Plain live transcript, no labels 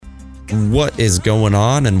What is going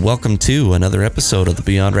on, and welcome to another episode of the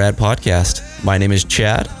Beyond Rad podcast. My name is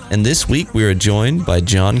Chad, and this week we are joined by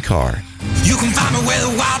John Carr. You can find me where the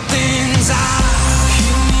wild things are.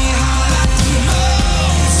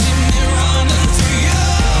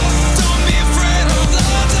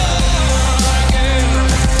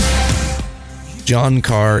 John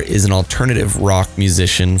Carr is an alternative rock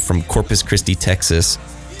musician from Corpus Christi, Texas,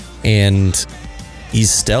 and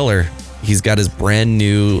he's stellar. He's got his brand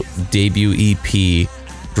new debut EP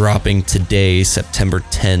dropping today, September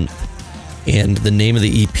 10th, and the name of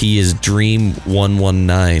the EP is Dream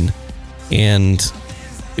 119. And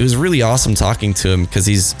it was really awesome talking to him because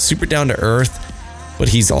he's super down to earth, but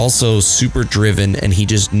he's also super driven, and he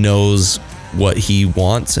just knows what he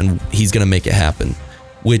wants and he's going to make it happen,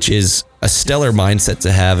 which is a stellar mindset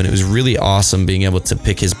to have. And it was really awesome being able to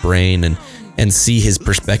pick his brain and see his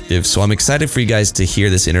perspective. So I'm excited for you guys to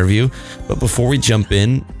hear this interview. But before we jump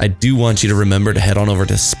in, I do want you to remember to head on over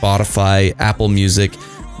to Spotify, Apple Music,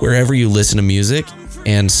 wherever you listen to music,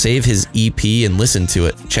 and save his EP and listen to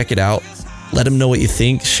it. Check it out. Let him know what you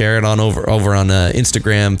think. Share it on over on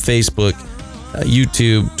Instagram, Facebook,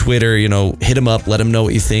 YouTube, Twitter. Hit him up. Let him know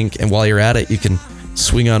what you think. And while you're at it, you can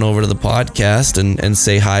swing on over to the podcast and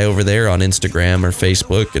say hi over there on Instagram or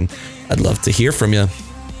Facebook, and I'd love to hear from you.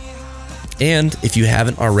 And if you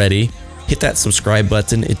haven't already, hit that subscribe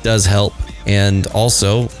button. It does help. And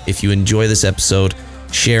also, if you enjoy this episode,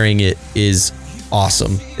 sharing it is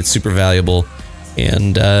awesome. It's super valuable.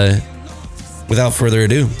 And without further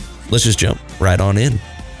ado, let's just jump right on in.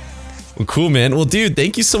 Well, cool, man. Well, dude,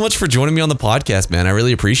 thank you so much for joining me on the podcast, man. I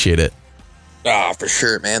really appreciate it. Oh, for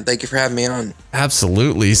sure, man. Thank you for having me on.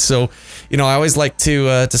 Absolutely. So, I always like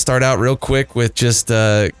to start out real quick with just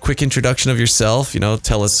a quick introduction of yourself.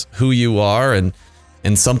 Tell us who you are and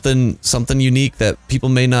something unique that people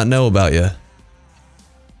may not know about you.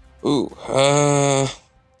 Ooh,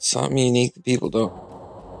 something unique that people don't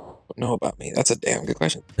know about me. That's a damn good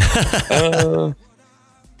question.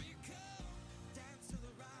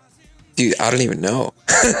 Dude, I don't even know.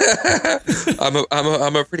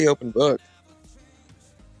 I'm a pretty open book.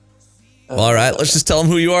 All right, let's just tell them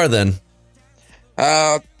who you are then.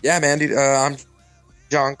 Yeah, man, dude. I'm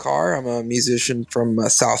John Carr. I'm a musician from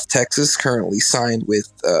South Texas, currently signed with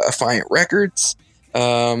Affiant Records.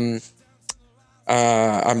 I'm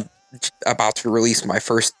about to release my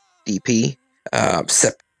first EP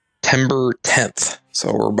September 10th,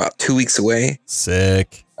 so we're about 2 weeks away.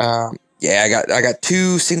 Sick. Yeah, I got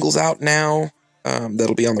 2 singles out now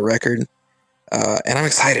that'll be on the record, and I'm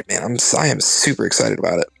excited, man. I am super excited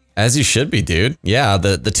about it. As you should be, dude. Yeah,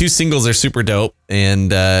 the 2 singles are super dope,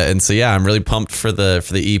 and so yeah, I'm really pumped for the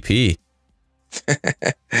EP.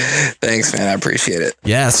 Thanks, man. I appreciate it.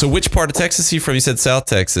 Yeah. So, which part of Texas are you from? You said South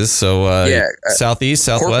Texas. So southeast,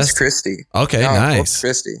 southwest. Corpus Christi. Okay, no, nice. Corpus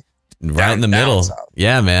Christi. Right in the middle. South.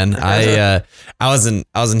 Yeah, man. I was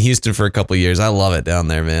in Houston for a couple of years. I love it down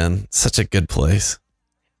there, man. Such a good place.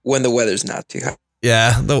 When the weather's not too hot.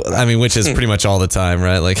 Yeah, which is pretty much all the time,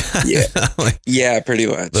 right? Like, yeah, yeah, pretty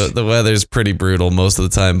much. The weather's pretty brutal most of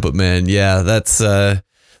the time, but man, yeah, that's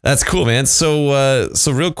cool, man. So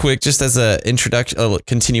real quick, just as a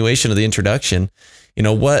continuation of the introduction,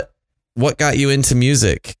 what got you into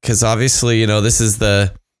music? Because obviously, this is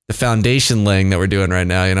the foundation laying that we're doing right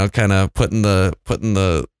now. Kind of putting the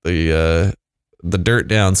dirt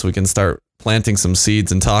down so we can start planting some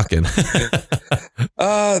seeds and talking.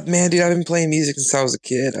 Man, dude, I've been playing music since I was a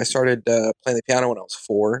kid. I started playing the piano when I was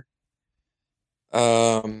 4.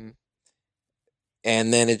 And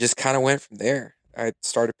then it just kind of went from there. I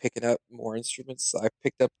started picking up more instruments. I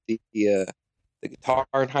picked up the guitar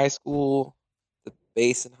in high school, the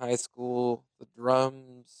bass in high school, the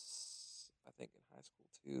drums, I think in high school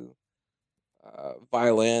too,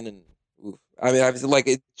 violin, and I mean, I was like,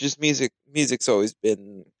 it just music's always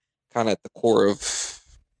been kind of at the core of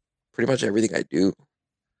pretty much everything I do.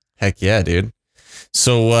 Heck yeah, dude.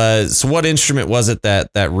 So what instrument was it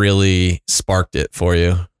that really sparked it for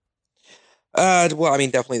you? Well, I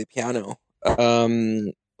mean, definitely the piano.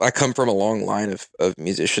 I come from a long line of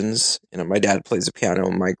musicians. My dad plays the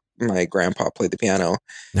piano. My grandpa played the piano.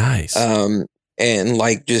 Nice. And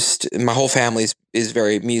like just my whole family is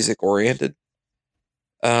very music oriented.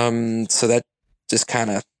 So that just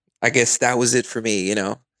kind of, I guess that was it for me,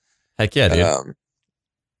 Heck yeah, dude.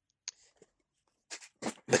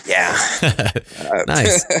 But yeah.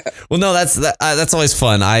 Nice. Well, no, that's always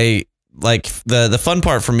fun. I like the fun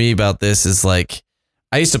part for me about this is like,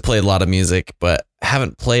 I used to play a lot of music, but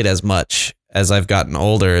haven't played as much as I've gotten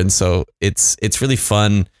older. And so it's really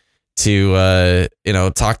fun to,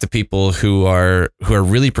 talk to people who are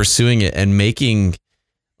really pursuing it and making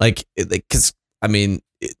Like, because I mean,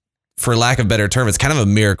 for lack of a better term, it's kind of a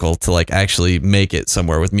miracle to like actually make it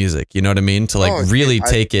somewhere with music. You know what I mean? To like really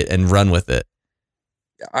take it and run with it.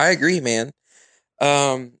 I agree, man.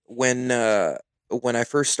 When I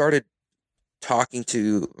first started talking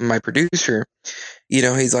to my producer,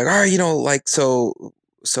 he's like, all right, like, so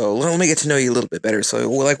let me get to know you a little bit better. So,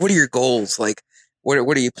 well, like, what are your goals? Like, what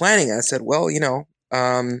are you planning? I said, well,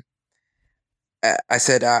 I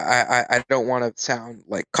said, I don't want to sound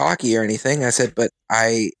like cocky or anything. I said, but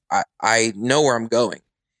I know where I'm going.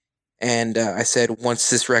 And I said,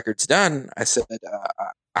 once this record's done, I said,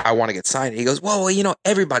 I want to get signed. And he goes, well,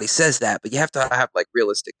 everybody says that, but you have to have like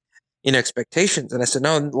realistic, expectations. And I said,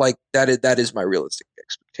 no, like that is my realistic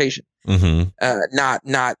expectation. Mm-hmm.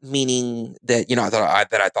 Not meaning that, I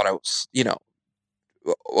thought I was,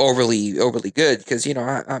 overly good. Because,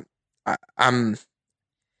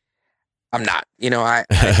 I'm not,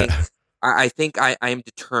 I think I am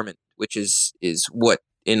determined, which is what,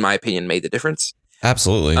 in my opinion, made the difference.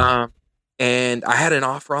 Absolutely. And I had an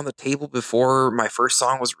offer on the table before my first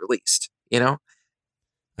song was released, I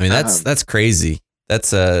mean, that's crazy. That's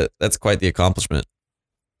quite the accomplishment.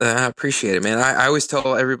 I appreciate it, man. I always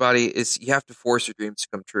tell everybody is you have to force your dreams to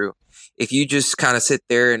come true. If you just kind of sit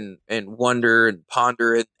there and wonder and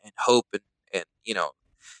ponder it and hope and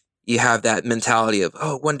you have that mentality of,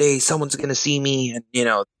 oh, one day someone's going to see me and,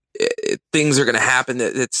 things are going to happen.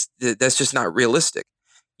 That's just not realistic.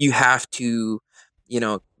 You have to,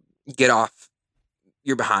 get off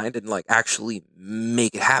your behind and like actually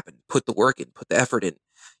make it happen, put the work in, put the effort in,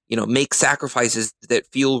 make sacrifices that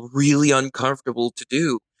feel really uncomfortable to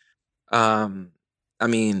do. I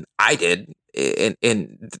mean, I did.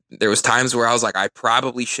 And there was times where I was like, I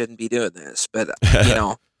probably shouldn't be doing this, but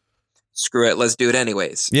screw it, let's do it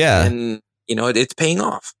anyways. Yeah. And it's paying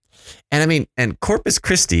off. And I mean, and Corpus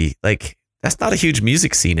Christi, like, that's not a huge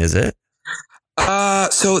music scene, is it?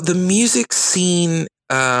 So the music scene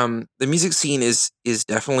is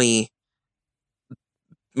definitely,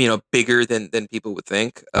 bigger than people would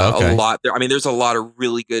think. Okay. A lot there. I mean, there's a lot of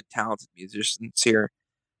really good talented musicians here.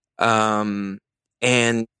 And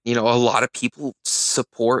a lot of people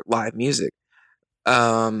support live music.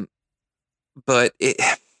 But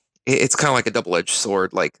it's kind of like a double-edged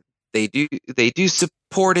sword. Like they do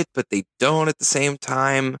support it, but they don't at the same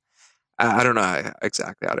time. I don't know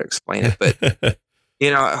exactly how to explain it, but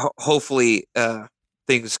hopefully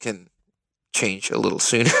things can change a little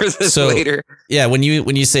sooner than later. Yeah, when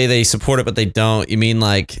you say they support it but they don't, you mean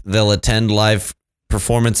like they'll attend live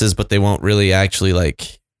performances but they won't really actually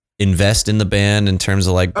like invest in the band in terms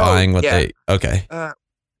of like buying what they. Okay.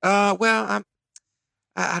 Well,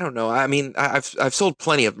 I don't know. I mean, I've sold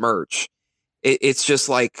plenty of merch. It's just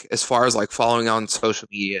like as far as like following on social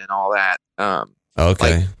media and all that.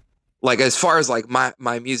 Okay. Like as far as like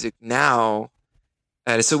my music now,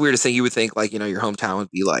 and it's so weird to say, you would think like, your hometown would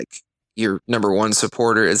be like your number one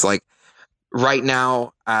supporter. Is like right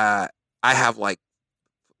now, I have like,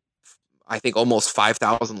 I think almost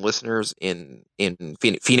 5,000 listeners in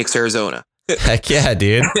Phoenix, Arizona. Heck yeah,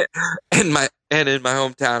 dude. and in my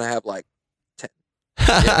hometown, I have like 10.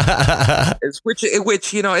 Yeah. which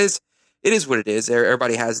is, it is what it is.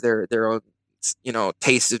 Everybody has their own,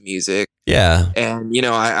 taste of music. Yeah. And,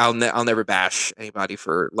 I'll never bash anybody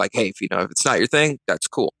for like, hey, if it's not your thing, that's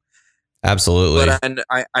cool. Absolutely. But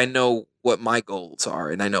I know what my goals are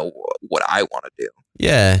and I know what I want to do.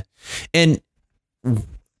 Yeah. And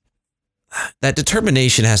that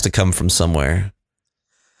determination has to come from somewhere.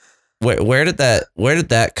 Where did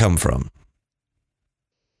that come from?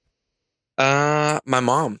 My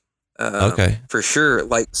mom. Okay. For sure.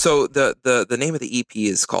 Like, so the name of the EP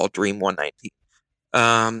is called Dream 119.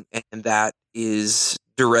 And that is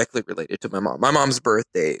directly related to my mom. My mom's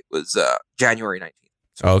birthday was January 19th.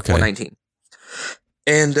 So okay. 119.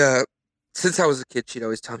 And since I was a kid, she'd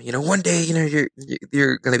always tell me, one day,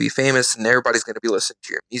 you're going to be famous and everybody's going to be listening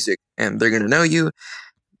to your music and they're going to know you.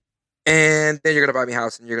 And then you're going to buy me a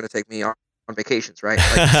house and you're going to take me on vacations, right?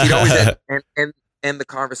 Like, she'd always end the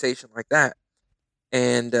conversation like that.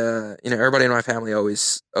 And, everybody in my family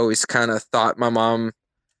always kind of thought my mom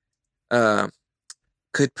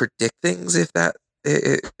could predict things, if that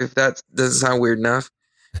doesn't sound weird enough.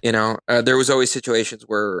 There was always situations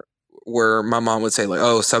where my mom would say like,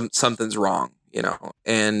 oh, something's wrong,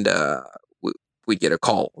 and we'd get a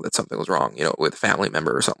call that something was wrong, with a family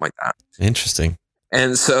member or something like that. Interesting.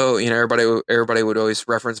 And so, everybody would always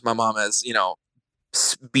reference my mom as,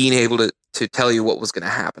 being able to tell you what was going to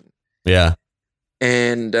happen. Yeah.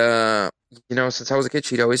 And, since I was a kid,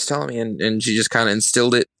 she'd always tell me, and she just kind of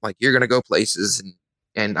instilled it, like, you're going to go places.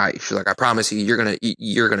 And she's like, I promise you, you're going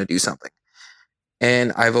to do something.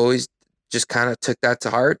 And I've always just kind of took that to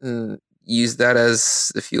heart and used that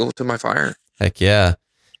as the fuel to my fire. Heck yeah.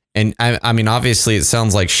 And I mean, obviously it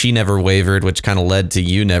sounds like she never wavered, which kind of led to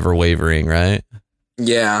you never wavering, right?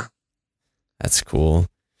 Yeah. That's cool.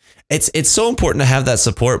 It's so important to have that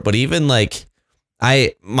support, but even like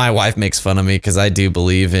my wife makes fun of me because I do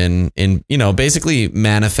believe in basically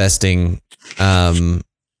manifesting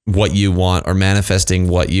what you want or manifesting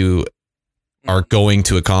what you are going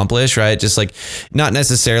to accomplish, right? Just like not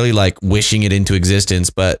necessarily like wishing it into existence,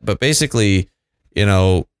 but basically,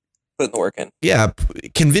 putting the work in. Yeah,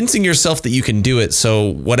 convincing yourself that you can do it.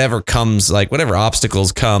 So whatever comes, like whatever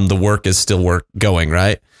obstacles come, the work is still going,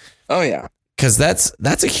 right? Oh yeah, because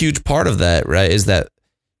that's a huge part of that, right? Is that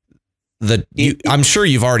I'm sure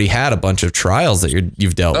you've already had a bunch of trials that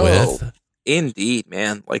you've dealt with. Indeed,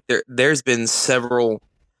 man. Like there's been several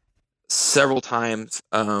times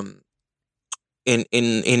in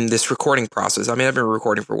this recording process. I mean, I've been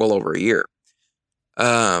recording for well over a year.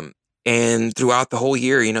 And throughout the whole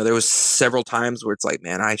year, there was several times where it's like,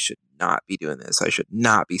 man, I should not be doing this. I should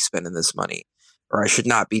not be spending this money, or I should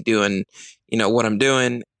not be doing, what I'm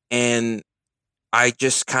doing. And I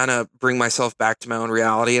just kind of bring myself back to my own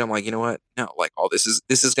reality. And I'm like, you know what? No, like this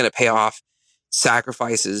is going to pay off.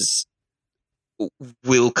 Sacrifices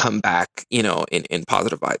will come back, in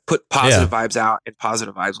positive vibes. Put positive vibes out, and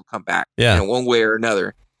positive vibes will come back, one way or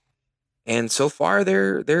another. And so far,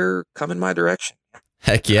 they're coming my direction.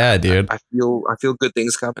 Heck yeah, dude! I feel good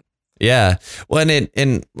things coming. Yeah, well,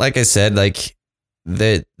 and like I said, like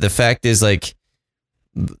the fact is like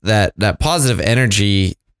that positive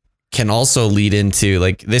energy can also lead into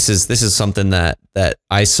like this is something that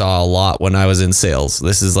I saw a lot when I was in sales.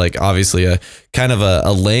 This is like obviously a kind of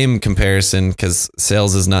a lame comparison because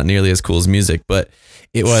sales is not nearly as cool as music, but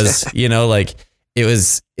it was like it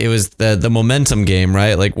was the momentum game,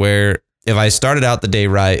 right? Like where if I started out the day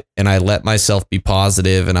right and I let myself be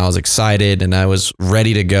positive and I was excited and I was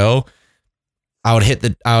ready to go, I'd hit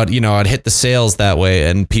the sales that way,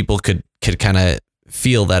 and people could kind of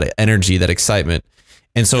feel that energy, that excitement.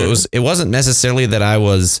 And so it wasn't necessarily that I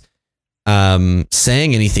was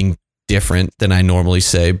saying anything different than I normally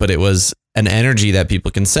say, but it was an energy that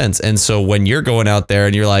people can sense. And so when you're going out there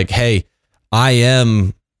and you're like, hey, I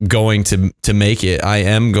am going to make it, I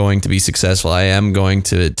am going to be successful, I am going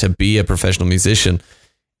to be a professional musician,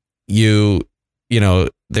 there's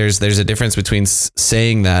a difference between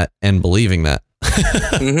saying that and believing that.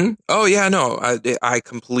 Mm-hmm. Oh yeah, no, I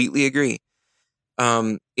completely agree.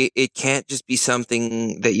 It can't just be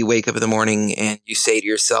something that you wake up in the morning and you say to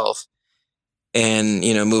yourself and,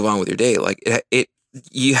 move on with your day. Like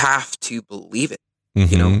you have to believe it,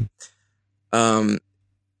 mm-hmm.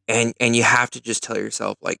 And you have to just tell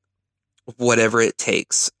yourself like, whatever it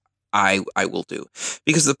takes, I will do.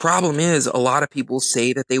 Because the problem is a lot of people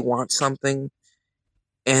say that they want something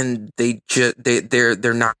and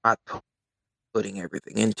they're not putting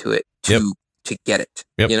everything into it to get it,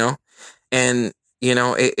 and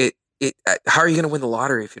how are you going to win the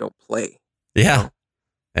lottery if you don't play? Yeah.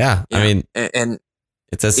 I mean, and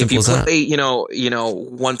it's as simple as that. If you play,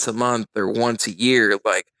 once a month or once a year,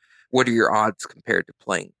 like what are your odds compared to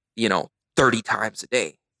playing, 30 times a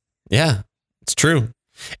day? Yeah, it's true.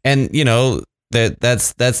 And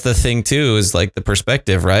that's the thing too, is like the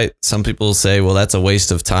perspective, right? Some people say, well, that's a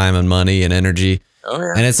waste of time and money and energy. Oh,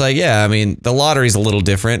 yeah. And it's like, yeah, I mean, the lottery's a little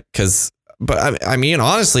different but I mean,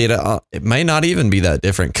 honestly, it may not even be that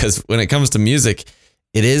different because when it comes to music,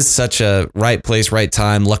 it is such a right place, right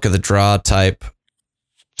time, luck of the draw type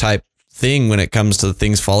thing when it comes to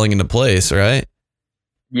things falling into place, right?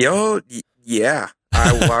 Yeah,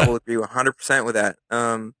 I will agree 100% with that.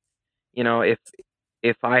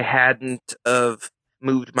 If I hadn't of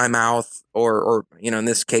moved my mouth or in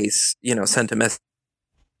this case, sent a message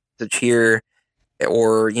here,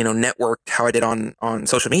 or networked how I did on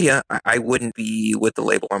social media, I wouldn't be with the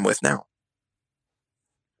label I'm with now.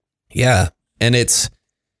 Yeah, and it's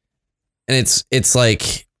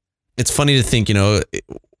like, it's funny to think,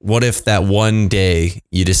 what if that one day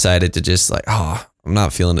you decided to just like, oh, I'm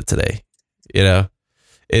not feeling it today,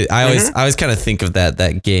 I always kind of think of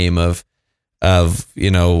that game of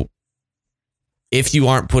if you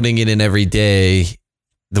aren't putting it in every day,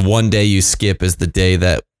 the one day you skip is the day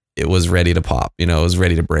that it was ready to pop, it was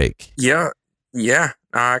ready to break. Yeah.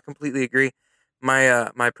 I completely agree.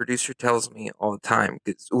 My producer tells me all the time,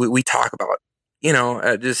 because we talk about,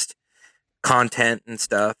 just content and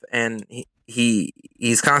stuff. And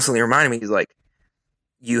he's constantly reminding me, he's like,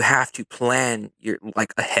 you have to plan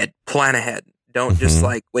plan ahead. Don't just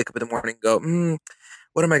like wake up in the morning and go,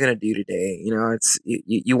 what am I going to do today? You know, it's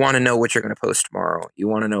you want to know what you're going to post tomorrow. You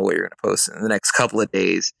want to know what you're going to post in the next couple of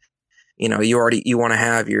days. You know, you want to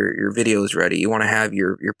have your videos ready. You want to have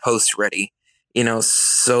your posts ready. You know,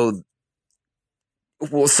 so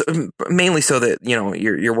well, so, mainly so that you know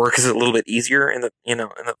your work is a little bit easier in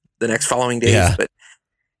the next following days, Yeah. but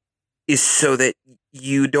is so that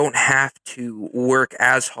you don't have to work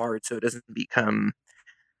as hard, so it doesn't become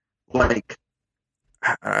like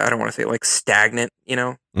I don't want to say like stagnant, you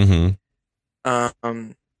know. Mm-hmm.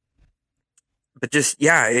 Um, but just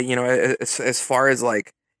yeah, you know, as far as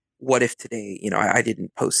like, what if today, you know, I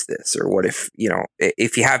didn't post this, or what if, you know,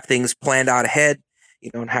 if you have things planned out ahead, you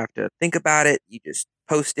don't have to think about it. You just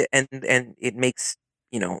post it, and it makes,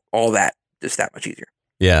 you know, all that just that much easier.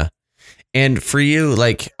 Yeah. And for you,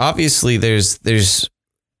 like, obviously there's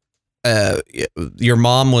uh your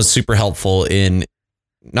mom was super helpful in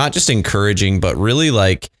not just encouraging, but really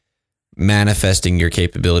like manifesting your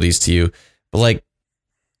capabilities to you. But like,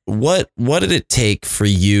 what did it take for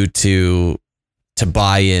you to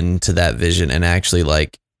buy into that vision and actually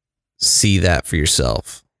like see that for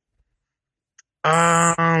yourself?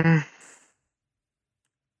 Um,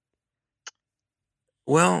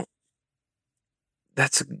 well,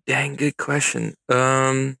 that's a dang good question.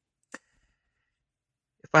 If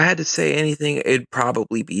I had to say anything, it'd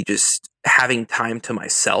probably be just having time to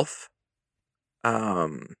myself.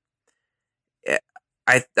 Um, eh,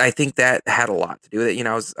 I think that had a lot to do with it. You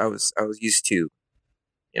know, I was used to, you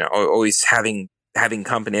know, always having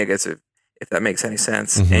company. I guess if that makes any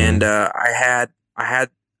sense. Mm-hmm. And I had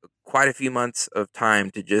quite a few months of time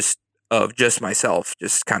to just myself,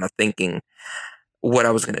 just kind of thinking what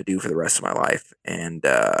I was going to do for the rest of my life. And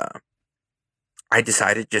I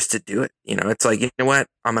decided just to do it. You know, it's like, you know what,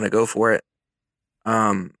 I'm going to go for it.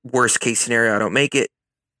 Worst case scenario, I don't make it,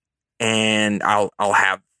 and I'll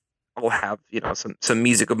have, you know, some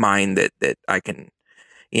music of mine that I can,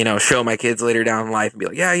 you know, show my kids later down in life and be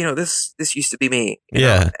like, yeah, you know, this used to be me, you know.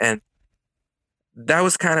 Yeah. And that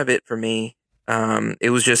was kind of it for me.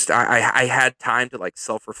 It was just I had time to like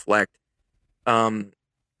self reflect, um,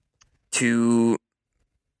 to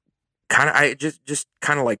kind of I just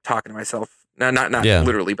kind of like talking to myself, not Yeah.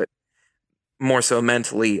 literally, but more so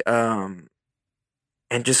mentally, and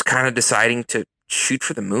just kind of deciding to shoot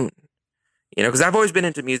for the moon. You know, because I've always been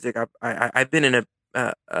into music. I've been in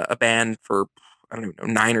a band for, I don't even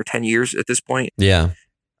know, 9 or 10 years at this point. Yeah.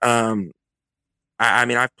 Um, I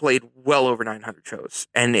mean, I've played well over 900 shows,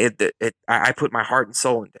 and I put my heart and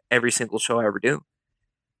soul into every single show I ever do.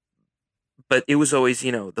 But it was always,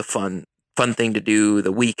 you know, the fun thing to do,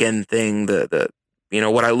 the weekend thing, the you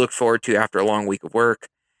know, what I look forward to after a long week of work.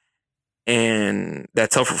 And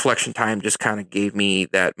that self reflection time just kind of gave me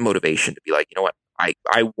that motivation to be like, you know what,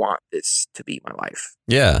 I want this to be my life.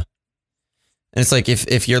 Yeah. And it's like,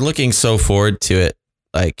 if you're looking so forward to it,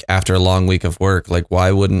 like after a long week of work, like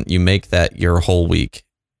why wouldn't you make that your whole week?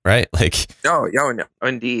 Right? Like, Oh, no,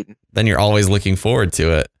 indeed. then you're always looking forward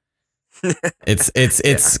to it.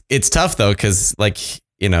 It's tough though, because like,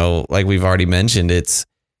 you know, like we've already mentioned, it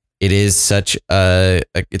is such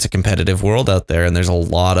it's a competitive world out there, and there's a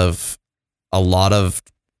lot of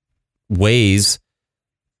ways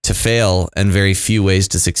to fail and very few ways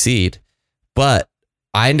to succeed. But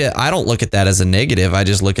I don't look at that as a negative. I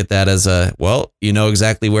just look at that as a, well, you know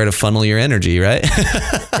exactly where to funnel your energy, right?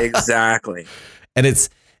 Exactly. And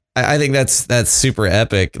I think that's super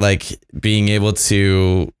epic. Like being able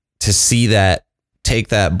to see that, take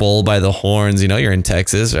that bull by the horns, you know, you're in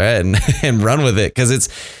Texas, right? And run with it. Cause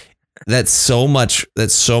that's so much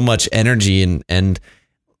energy and,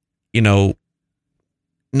 you know,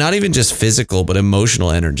 not even just physical, but emotional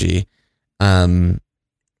energy. I'll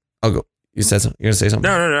go. You said something. You're gonna say something?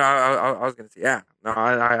 No. I was gonna say, yeah. No,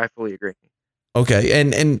 I fully agree. Okay,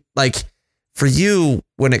 and like for you,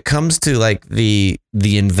 when it comes to like the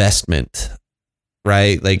investment,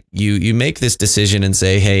 right? Like you make this decision and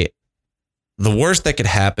say, hey, the worst that could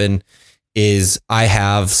happen is I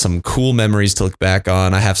have some cool memories to look back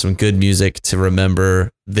on. I have some good music to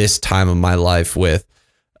remember this time of my life with.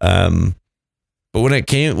 But when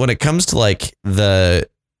it comes to like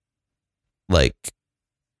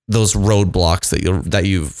those roadblocks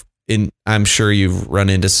I'm sure you've run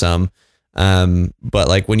into some. But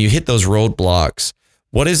like when you hit those roadblocks,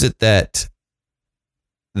 what is it that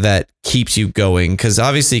keeps you going? Because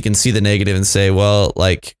obviously you can see the negative and say, well,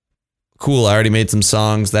 like, cool, I already made some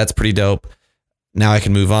songs. That's pretty dope. Now I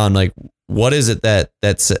can move on. Like, what is it that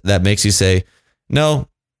makes you say, no,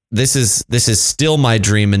 this is still my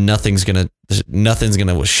dream and nothing's gonna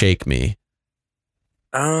shake me?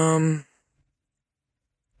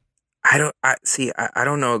 I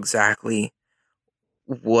don't know exactly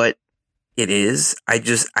what it is. I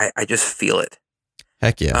just feel it.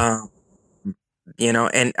 Heck yeah.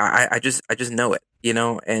 And I just know it,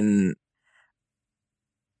 and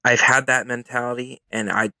I've had that mentality,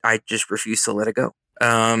 and I just refuse to let it go.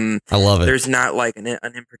 I love it. There's not like an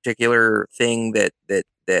in particular thing that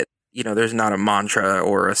there's not a mantra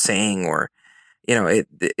or a saying, or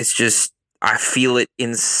it's just I feel it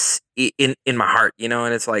in my heart,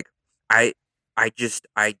 and it's like I I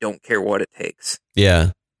don't care what it takes.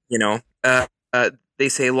 Yeah. You know, uh, they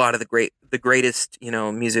say a lot of the greatest,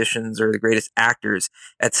 musicians or the greatest actors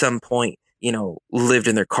at some point, lived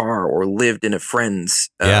in their car or lived in a friend's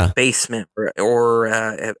basement, or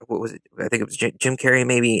what was it? I think it was Jim Carrey,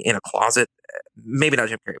 maybe in a closet. Maybe not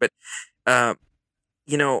Jim Carrey, but um,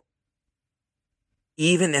 you know,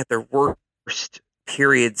 even at their worst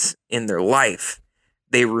periods in their life,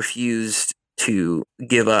 they refused to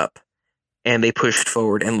give up, and they pushed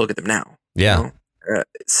forward. And look at them now. Yeah.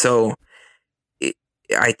 So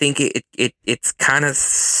I think it's kind of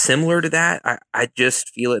similar to that. I just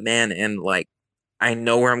feel it, man, and like I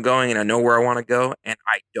know where I'm going, and I know where I want to go, and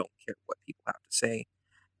I don't care what people have to say.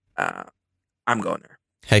 I'm going there.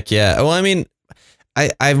 Heck yeah. Well, I mean,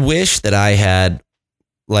 I wish that I had,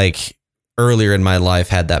 like, earlier in my life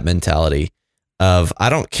had that mentality of I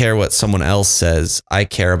don't care what someone else says. I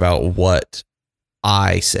care about what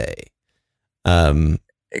I say.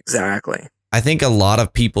 Exactly. I think a lot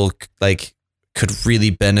of people like could really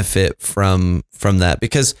benefit from that,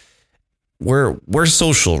 because we're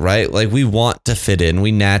social, right? Like, we want to fit in.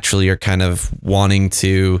 We naturally are kind of wanting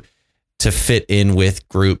to fit in with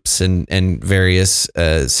groups and various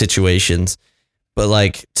situations. But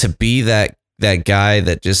like, to be that guy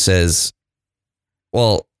that just says,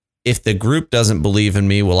 well, if the group doesn't believe in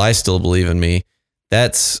me, will I still believe in me?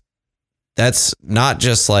 That's not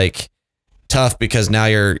just like tough because now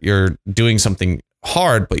you're doing something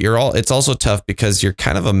hard, but it's also tough because you're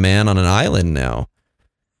kind of a man on an island now.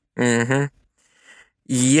 Mm-hmm.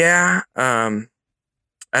 Yeah,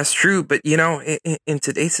 that's true. But in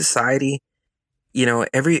today's society,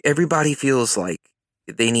 everybody feels like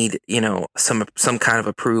they need some kind of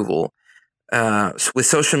approval. With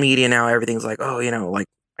social media now, everything's like, oh, like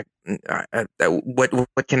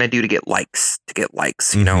what can I do to get likes?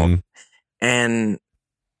 Mm-hmm. And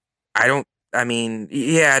I mean,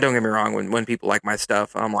 yeah, don't get me wrong. When people like my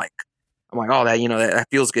stuff, I'm like, oh, that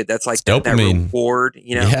feels good. That's like that reward,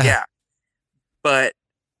 Yeah. But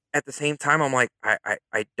at the same time, I'm like,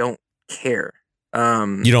 I don't care.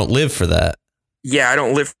 You don't live for that. Yeah, I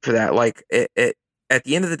don't live for that. Like, at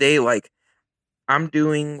the end of the day, like, I'm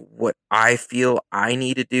doing what I feel I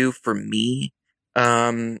need to do for me.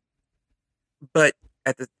 But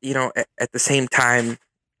at the same time,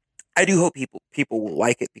 I do hope people will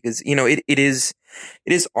like it, because it is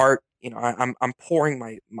art. I'm pouring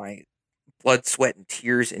my blood, sweat, and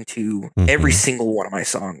tears into every single one of my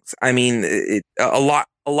songs. I mean, a lot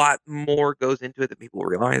more goes into it than people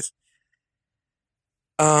realize.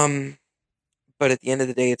 But at the end of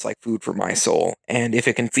the day, it's like food for my soul, and if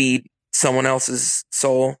it can feed someone else's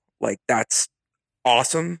soul, like, that's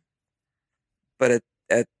awesome. But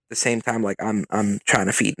at the same time, like, I'm trying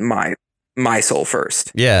to feed my soul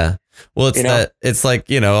first. Yeah. Well, it's like,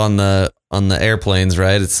 on the airplanes,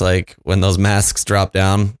 right? It's like when those masks drop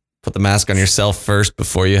down, put the mask on yourself first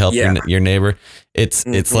before you help your neighbor.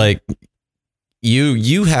 It's like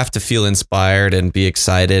you have to feel inspired and be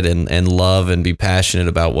excited and love and be passionate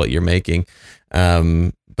about what you're making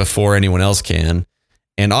before anyone else can.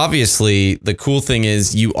 And obviously the cool thing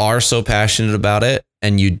is you are so passionate about it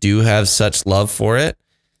and you do have such love for it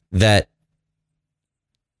that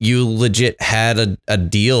you legit had a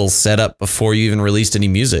deal set up before you even released any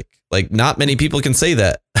music. Like, not many people can say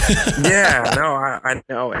that. Yeah, no, I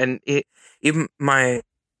know. And even my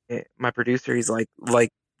producer, he's like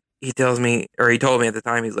he tells me, or he told me at the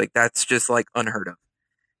time, he's like, that's just like unheard of.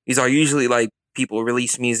 He's like, usually like people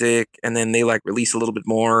release music and then they like release a little bit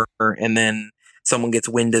more, and then someone gets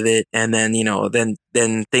wind of it, and then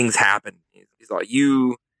then things happen. He's like,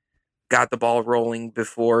 you got the ball rolling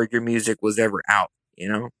before your music was ever out.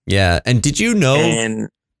 Yeah. And did you know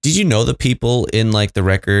the people in like the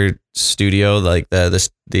record studio, like the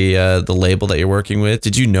label that you're working with?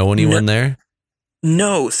 Did you know anyone there?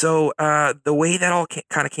 No. So the way that all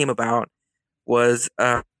kind of came about was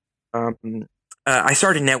I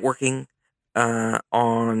started networking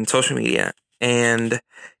on social media, and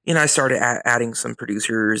I started adding some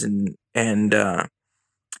producers and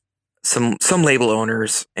some label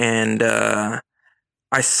owners, and I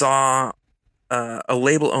saw a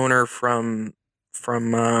label owner from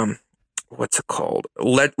what's it called,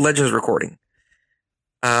 Legends Recording.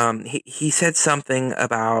 he said something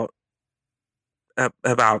about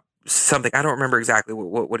something. I don't remember exactly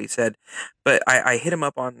what he said, but I hit him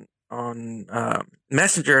up on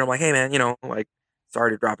Messenger, and I'm like, hey man, like,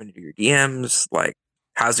 sorry to drop into your DMs, like,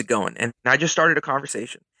 how's it going? And I just started a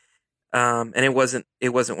conversation. And it wasn't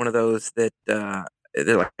one of those that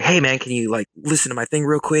they're like, hey man, can you like listen to my thing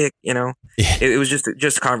real quick? Yeah. It was just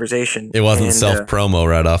a conversation. It wasn't And, self promo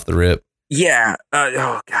right off the rip. yeah.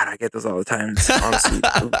 Oh God, I get those all the time. It's honestly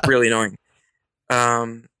really annoying.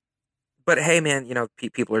 But hey, man,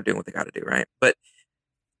 people are doing what they got to do, right? But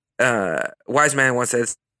wise man once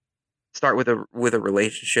says, start with a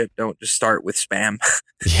relationship. Don't just start with spam.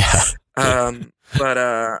 Yeah.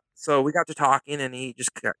 But so we got to talking, and he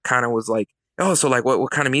just kind of was like, oh, so like what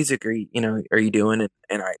kind of music are you doing?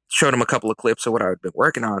 And I showed him a couple of clips of what I'd been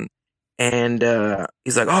working on. And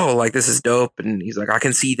he's like, oh, like this is dope. And he's like, I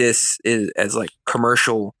can see this as like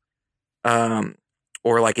commercial,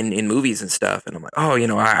 or like in movies and stuff. And I'm like, oh,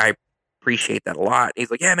 I appreciate that a lot. And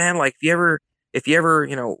he's like, yeah, man, like if you ever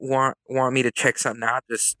want me to check something out,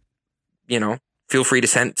 just feel free to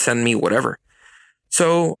send me whatever.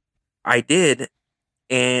 So I did,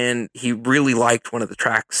 and he really liked one of the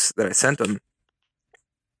tracks that I sent him.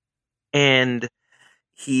 And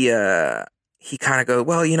he kind of goes,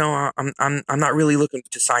 well, I'm not really looking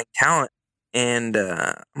to sign talent. And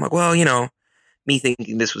I'm like, well, me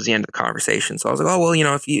thinking this was the end of the conversation. So I was like, oh,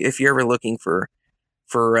 well, if you're ever looking for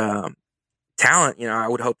talent, I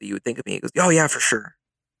would hope that you would think of me. He goes, oh yeah, for sure.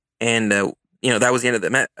 And that was the end of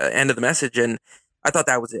the message, and I thought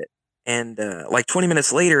that was it. And like 20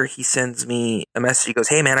 minutes later, he sends me a message. He goes,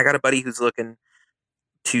 hey man, I got a buddy who's looking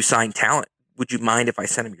to sign talent. Would you mind if I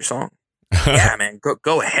send him your song? Yeah, man,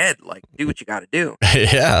 go ahead. Like, do what you got to do.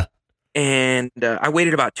 Yeah. And I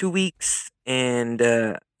waited about 2 weeks, and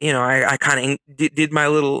I kind of did my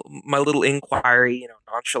little inquiry,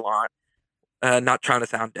 nonchalant, not trying to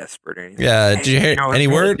sound desperate or anything. Yeah. Did you hear any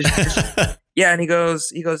word? Yeah, and he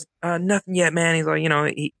goes, nothing yet, man. He's like,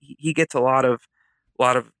 he gets a lot of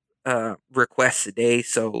requests a day,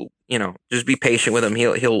 so just be patient with him.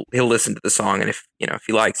 He'll listen to the song, and if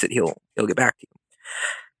he likes it, he'll get back to you.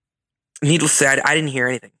 Needless to say, I didn't hear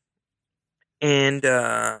anything, and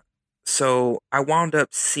so I wound up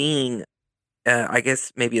seeing, I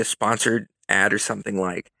guess maybe a sponsored ad or something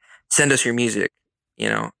like, "Send us your music,"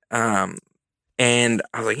 and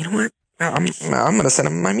I was like, you know what? I'm gonna send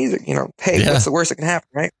him my music. Hey, what's the worst that can happen,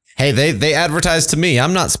 right? Hey, they advertised to me.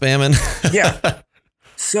 I'm not spamming. Yeah.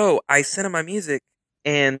 So I sent him my music,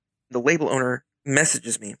 and the label owner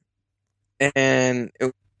messages me, and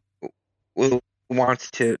it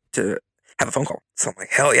wants to have a phone call. So I'm like,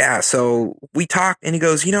 hell yeah! So we talk, and he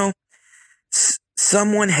goes,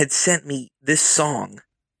 someone had sent me this song,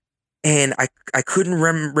 and I couldn't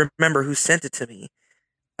remember who sent it to me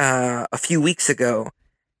a few weeks ago.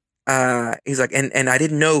 He's like, and I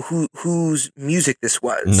didn't know whose music this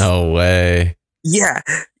was. No way. Yeah.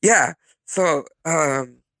 So,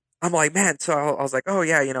 I'm like, man. So I was like, oh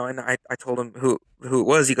yeah, and I told him who it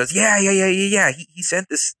was. He goes, yeah. He sent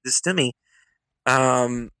this to me.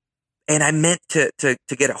 And I meant to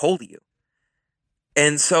get a hold of you.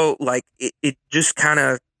 And so like, it just kind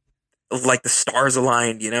of like the stars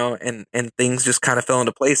aligned, and things just kind of fell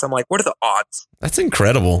into place. I'm like, what are the odds? That's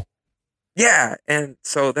incredible. Yeah. And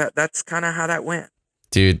so that's kind of how that went.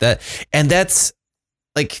 Dude, that's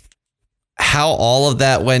like how all of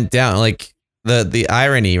that went down. Like the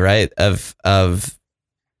irony, right? Of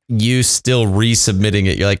you still resubmitting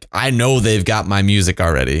it. You're like, I know they've got my music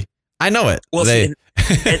already. I know it. Well,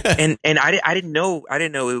 and I didn't know it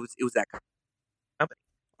was that company.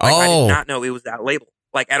 Like, I did not know it was that label,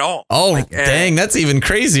 like, at all. Oh, like, dang, that's even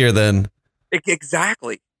crazier then.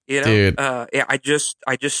 Exactly. Dude. Yeah, I just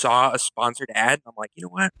saw a sponsored ad, and I'm like, you know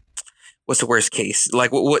what? What's the worst case? Like,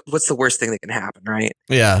 what's the worst thing that can happen, right?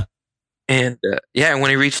 Yeah. And when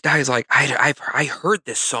he reached out, he's like, I heard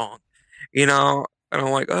this song, and I'm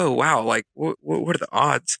like, oh wow, like what are the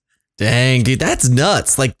odds? Dang, dude, that's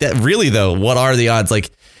nuts. Like, that really though, what are the odds? Like,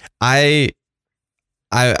 I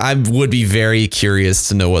would be very curious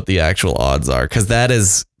to know what the actual odds are, because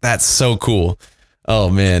that's so cool. Oh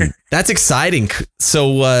man, that's exciting.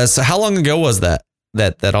 So how long ago was that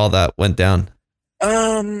all that went down?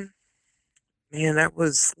 Man, that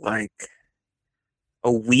was like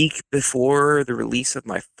a week before the release of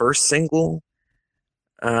my first single.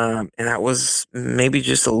 And that was maybe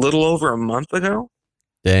just a little over a month ago.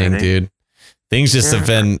 Dang, dude. Things just have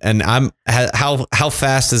been, and how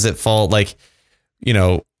fast does it fall? Like,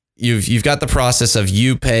 you've got the process of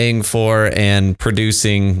you paying for and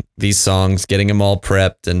producing these songs, getting them all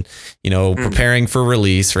prepped and, preparing for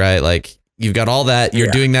release, right? Like, you've got all that. You're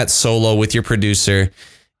doing that solo with your producer,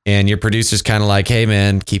 and your producer's kind of like, hey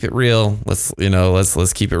man, keep it real. Let's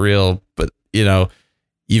keep it real. But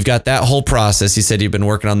you've got that whole process. You said you've been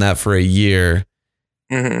working on that for a year.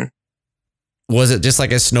 Mm-hmm. Was it just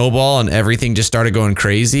like a snowball and everything just started going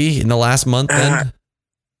crazy in the last month then?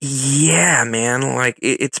 Yeah, man. Like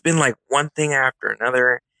it's been like one thing after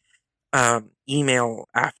another, email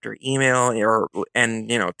after email, and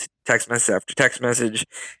text message after text message,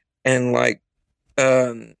 and like,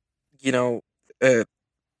 you know, uh,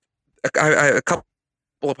 a couple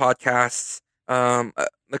of podcasts, a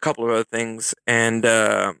couple of other things, and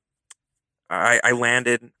I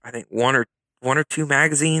landed, I think one or two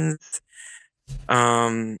magazines,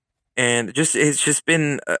 and it's just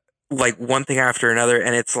been like one thing after another,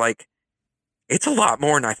 and it's like it's a lot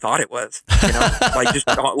more than I thought it was. Like just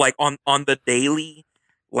like on the daily,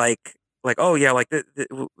 like oh yeah, like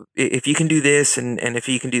if you can do this and if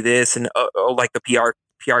you can do this, and like the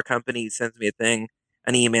PR company sends me an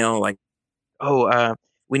email like, oh,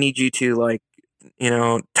 we need you to like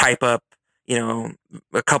type up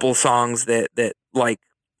a couple songs that like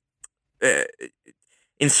uh,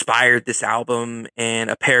 inspired this album and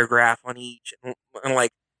a paragraph on each, and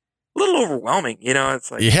like a little overwhelming,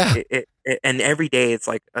 it's like, Yeah. And every day it's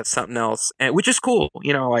like something else, and which is cool,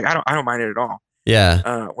 like I don't mind it at all.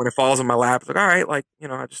 Yeah. When it falls in my lap, it's like, all right, like,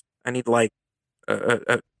 I need like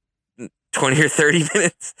a 20 or 30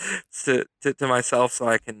 minutes to myself so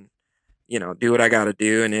I can, do what I got to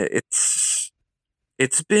do. And it's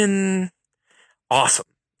been awesome.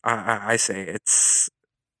 I say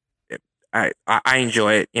I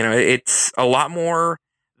enjoy it. It's a lot more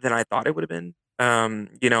than I thought it would have been.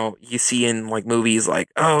 You see in like movies like,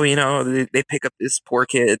 oh, they pick up this poor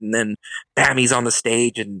kid and then bam, he's on the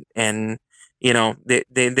stage, and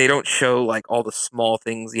they don't show like all the small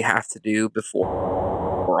things you have to do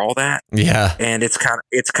before all that. Yeah. And it's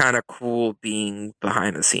kind of cool being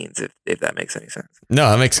behind the scenes, if that makes any sense. No,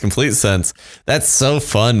 that makes complete sense. That's so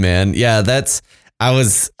fun, man. Yeah,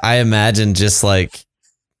 I imagine just like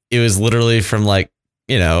it was literally from like,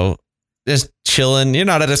 just chilling. You're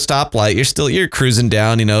not at a stoplight. You're cruising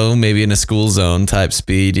down, maybe in a school zone type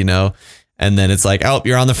speed, and then it's like, oh,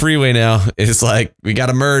 you're on the freeway now. It's like, we got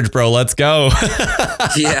to merge, bro. Let's go.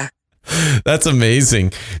 Yeah. That's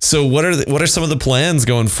amazing. So what are some of the plans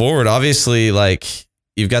going forward? Obviously, like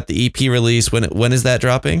you've got the EP release. When is that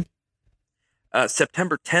dropping?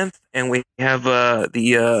 September 10th, and we have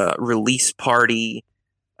the release party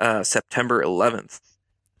September 11th.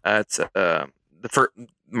 It's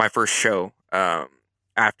my first show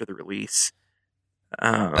after the release.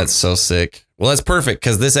 That's so sick. Well, that's perfect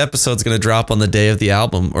because this episode's going to drop on the day of the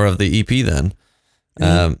album or of the EP then.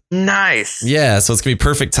 Nice. Yeah, so it's going to be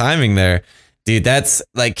perfect timing there. Dude, that's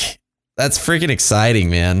freaking exciting,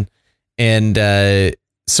 man. And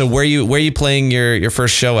so where you playing your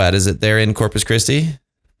first show at? Is it there in Corpus Christi?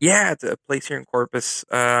 Yeah, it's a place here in Corpus.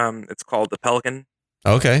 It's called the Pelican.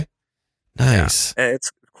 Okay. Nice. Yeah, it's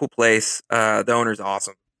a cool place. The owner's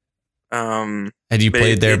awesome. Had you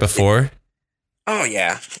played there before? Oh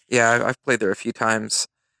yeah. Yeah, I've played there a few times.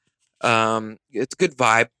 It's a good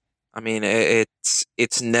vibe. I mean,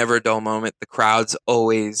 it's never a dull moment. The crowd's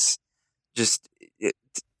always just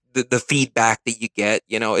the feedback that you get.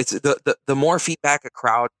 It's the more feedback a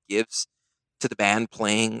crowd gives to the band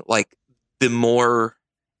playing, like the more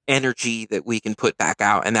energy that we can put back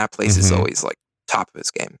out, and that place is always like top of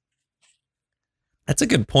its game. That's a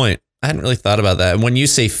good point. I hadn't really thought about that. And when you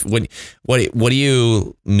say what do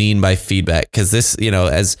you mean by feedback? Because this,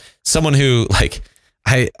 as someone who like,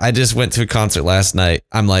 I just went to a concert last night.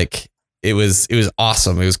 I'm like, it was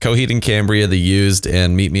awesome. It was Coheed and Cambria, The Used,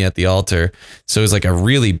 and Meet Me at the Altar. So it was like a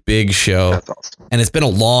really big show. That's awesome. And it's been a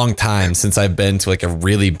long time since I've been to like a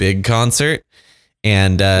really big concert.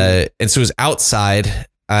 And so it was outside.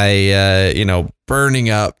 I burning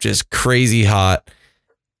up, just crazy hot.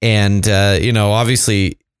 And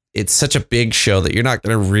obviously it's such a big show that you're not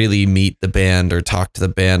going to really meet the band or talk to the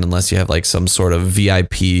band unless you have like some sort of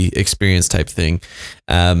VIP experience type thing.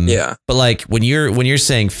 Yeah. But like when you're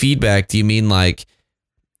saying feedback, do you mean like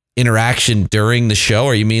interaction during the show,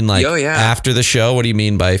 or you mean like after the show? What do you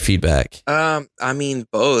mean by feedback? I mean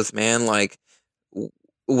both, man. Like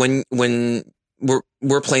when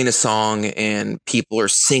we're playing a song and people are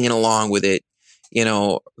singing along with it,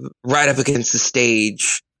 right up against the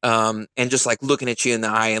stage. And just like looking at you in the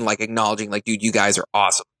eye and like acknowledging like, dude, you guys are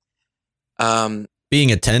awesome.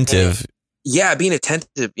 Being attentive. Being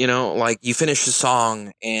attentive, like you finish the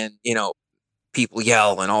song and, people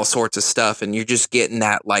yell and all sorts of stuff. And you're just getting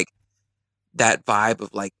that, like that vibe of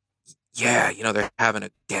like, yeah, they're having a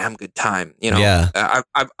damn good time. Yeah.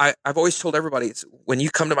 I've always told everybody, when you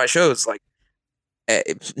come to my shows, like,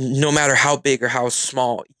 no matter how big or how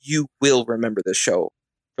small, you will remember this show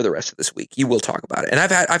for the rest of this week. You will talk about it. And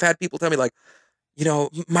I've had people tell me, like,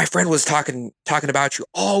 my friend was talking about you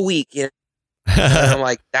all week. And I'm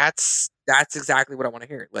like, that's exactly what I want to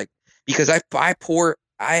hear. Like, because I pour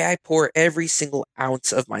every single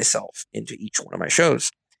ounce of myself into each one of my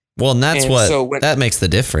shows. Well, and that's And so that makes the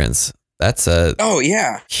difference. That's a oh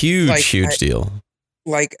yeah, huge deal.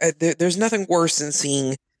 There's nothing worse than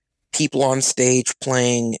seeing people on stage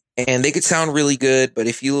playing, and they could sound really good, but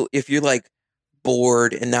if you're like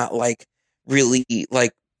bored and not like really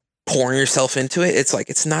like pouring yourself into it, it's like,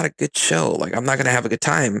 it's not a good show. Like, I'm not gonna have a good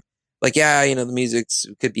time. Like, yeah, the music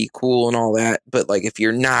could be cool and all that, but like, if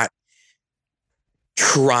you're not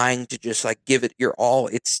trying to just like give it your all,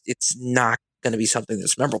 it's not gonna be something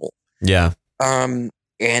that's memorable. Yeah.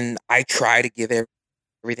 And I try to give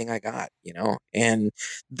everything I got, and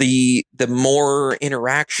the more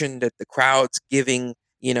interaction that the crowd's giving,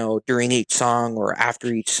 during each song or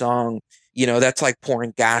after each song, that's like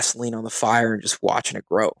pouring gasoline on the fire and just watching it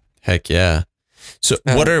grow. Heck yeah. So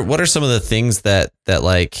what are some of the things that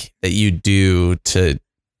you do to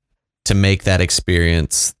make that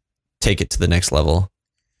experience, take it to the next level?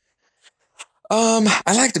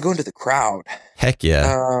 I like to go into the crowd. Heck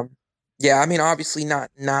yeah. Yeah, I mean, obviously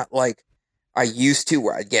not like I used to,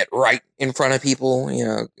 where I'd get right in front of people,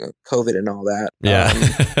 COVID and all that. Yeah.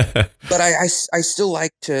 But I still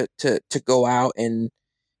like to go out and,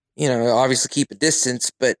 obviously keep a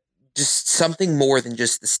distance, but just something more than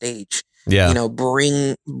just the stage. Yeah.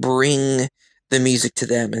 Bring the music to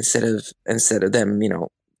them instead of them,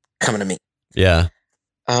 coming to me. Yeah.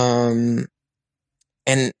 And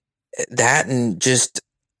that, and just,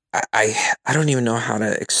 I don't even know how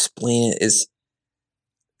to explain it.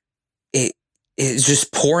 It's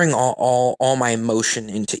just pouring all my emotion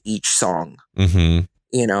into each song. Mm-hmm.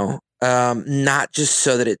 Not just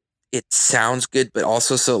so that it sounds good, but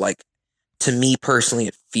also so, like, to me personally,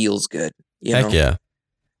 it feels good. Heck yeah.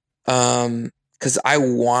 Because I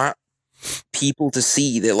want people to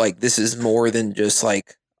see that, like, this is more than just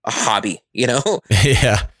like a hobby. Yeah.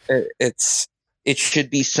 It should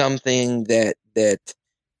be something that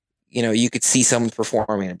you could see someone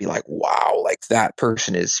performing and be like, wow, like, that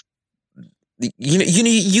person is,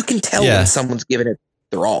 you can tell when someone's giving it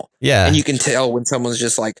their all. Yeah. And you can tell when someone's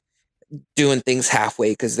just like doing things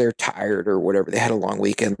halfway because they're tired or whatever. They had a long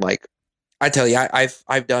weekend. Like, I tell you,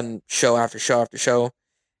 I've done show after show after show,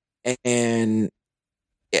 and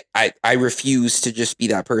I refuse to just be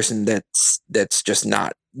that person that's just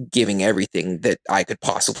not giving everything that I could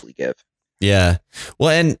possibly give. Yeah. Well,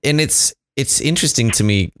 and it's interesting to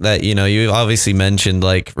me that, you obviously mentioned,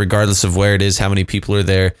 like, regardless of where it is, how many people are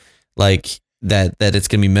there, like, that it's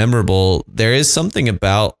going to be memorable. There is something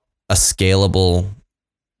about a scalable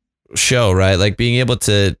show, right? Like, being able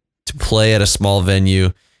to play at a small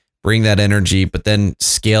venue, bring that energy, but then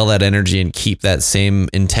scale that energy and keep that same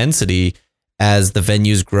intensity as the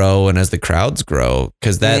venues grow and as the crowds grow.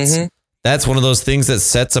 Cause that's one of those things that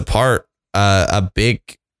sets apart a big,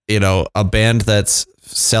 a band that's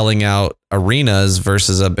selling out arenas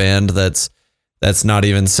versus a band that's not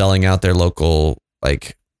even selling out their local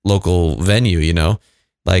venue,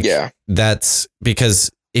 like, that's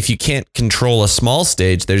because if you can't control a small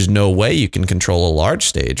stage, there's no way you can control a large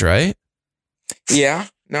stage, right? Yeah,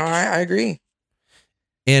 no, I agree.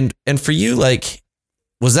 And for you, like,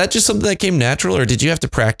 was that just something that came natural, or did you have to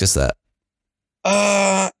practice that?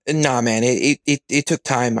 Nah, man, it took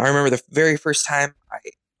time. I remember the very first time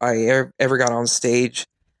I ever got on stage,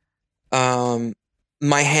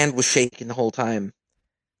 my hand was shaking the whole time,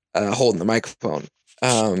 holding the microphone.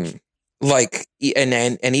 Like,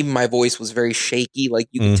 and even my voice was very shaky. Like,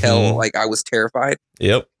 you could tell, like, I was terrified.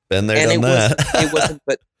 Yep. Been there, and done that.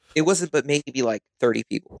 it wasn't but maybe like 30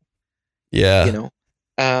 people. Yeah.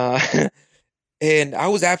 And I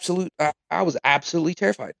was absolutely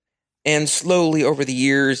terrified. And slowly over the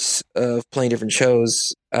years of playing different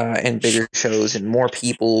shows, and bigger shows and more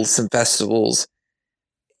people, some festivals,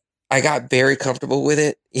 I got very comfortable with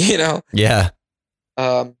it, Yeah.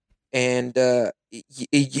 And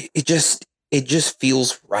it just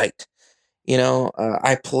feels right.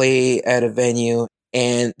 I play at a venue,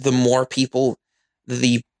 and the more people,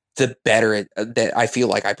 the better that I feel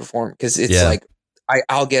like I perform, because it's like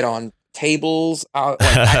I'll get on tables. I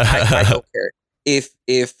don't care if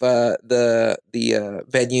the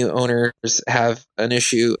venue owners have an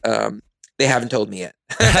issue. They haven't told me yet.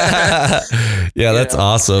 Yeah, that's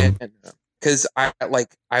awesome. Because I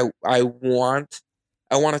want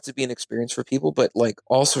I want it to be an experience for people, but like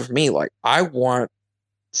also for me, like I want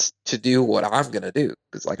to do what I'm gonna do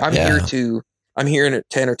because like I'm here to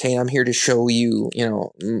entertain. I'm here to show you, you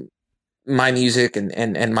know, my music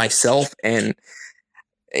and myself, and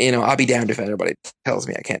you know, I'll be damned if anybody tells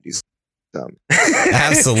me I can't do something.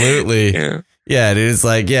 Absolutely. Yeah, it is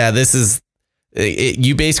like, yeah, this is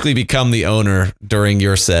you basically become the owner during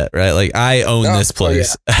your set, right? Like I own this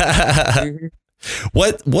place. Mm-hmm.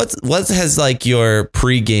 What has like your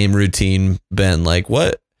pregame routine been like?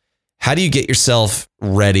 How do you get yourself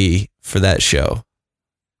ready for that show?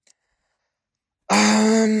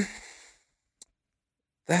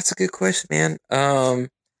 That's a good question, man.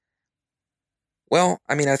 Well,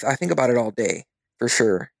 I mean, I think about it all day for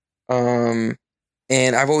sure. And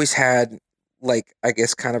I've always had like, I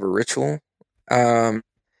guess kind of a ritual.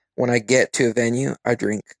 When I get to a venue, I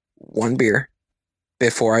drink one beer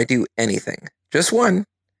before I do anything. Just one.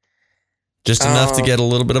 Just enough to get a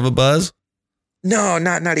little bit of a buzz? No,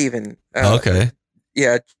 not even. Okay.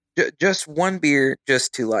 Yeah, just one beer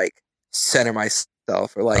just to like center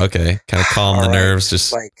myself or like okay, kind of calm the nerves,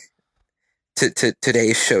 just like to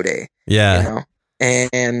today's show day. Yeah. You know?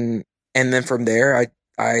 And then from there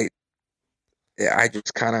I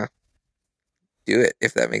just kind of do it,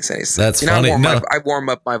 if that makes any sense. That's funny. I warm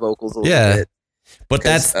up my vocals a little bit. But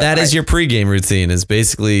that is your pregame routine, is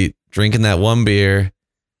basically drinking that one beer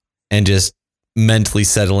and just mentally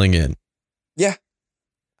settling in. Yeah.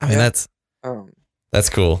 I mean, that's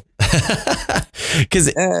cool.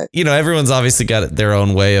 Because, you know, everyone's obviously got their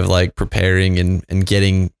own way of like preparing and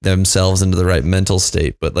getting themselves into the right mental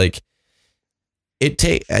state. But like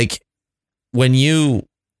when you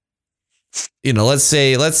know, let's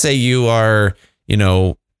say you are, you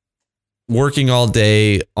know, working all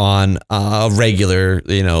day on a regular,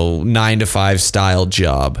 you know, 9-to-5 style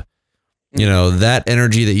job, you know, that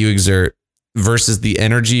energy that you exert versus the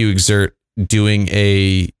energy you exert doing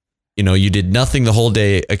you know, you did nothing the whole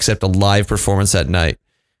day except a live performance at night.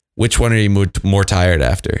 Which one are you more tired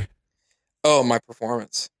after? Oh, my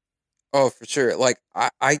performance. Oh, for sure. Like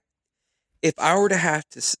I if I were to have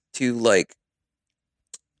to like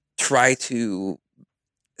try to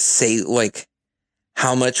say like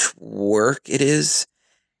how much work it is,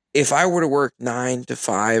 if I were to work 9 to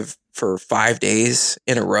 5 for 5 days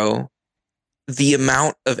in a row, the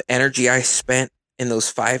amount of energy I spent in those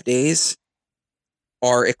 5 days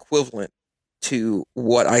are equivalent to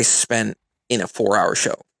what I spent in a 4-hour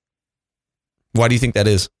show. Why do you think that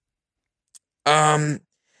is?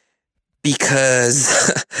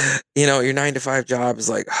 Because you know, your 9-to-5 job is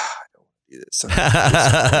like, oh, I don't want to do this.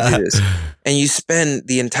 I don't do this. And you spend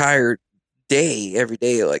the entire day, every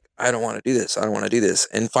day, like, I don't want to do this. I don't want to do this.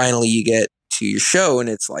 And finally you get to your show and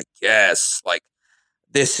it's like, yes, like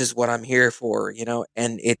this is what I'm here for, you know?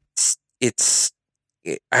 And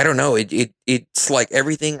I don't know. It's like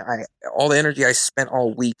everything all the energy I spent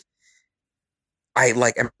all week, I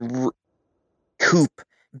like am coop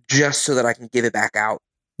just so that I can give it back out.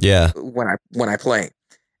 Yeah. When I play.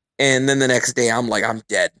 And then the next day I'm like, I'm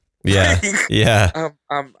dead. Yeah. Yeah.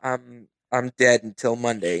 I'm dead until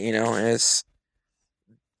Monday, you know, and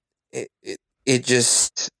it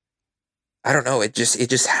just, I don't know. It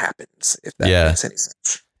just happens, if that makes any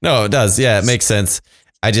sense. No, it does. Yeah, it makes sense.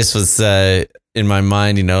 I just was in my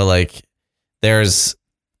mind, you know, like there's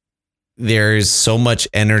so much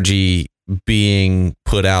energy being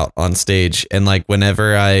put out on stage. And like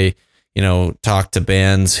whenever I, you know, talk to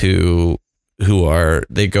bands who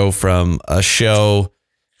they go from a show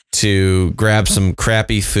to grab some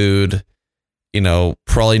crappy food, you know,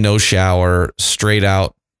 probably no shower, straight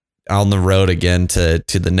out on the road again to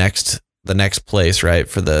the next place, right,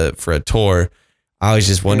 for a tour. I always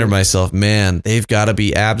just wonder myself, man, they've got to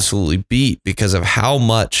be absolutely beat because of how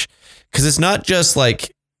much, because it's not just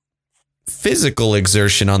like physical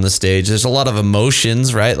exertion on the stage. There's a lot of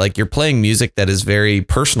emotions, right? Like you're playing music that is very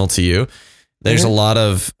personal to you. There's a lot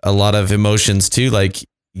of emotions too. Like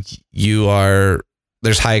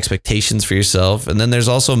there's high expectations for yourself. And then there's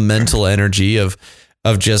also mental energy of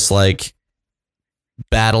just like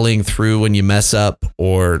battling through when you mess up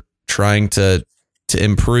or trying to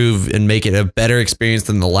improve and make it a better experience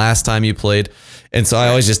than the last time you played. And so I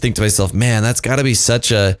always just think to myself, man, that's gotta be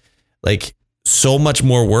such a, like, so much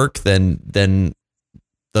more work than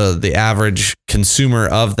the average consumer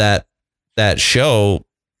of that show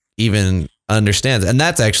even understands. And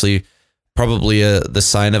that's actually probably the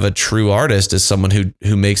sign of a true artist, is someone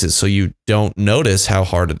who makes it so you don't notice how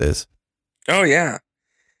hard it is. Oh yeah.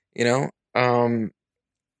 You know,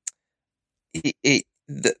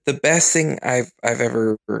 the best thing I've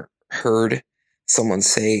ever heard someone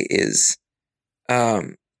say is,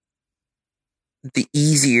 the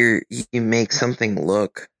easier you make something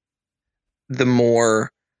look, the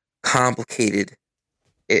more complicated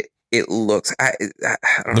it looks. I don't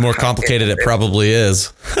The know more how to get complicated it it. probably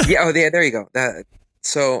is. Yeah. Oh, yeah. There you go.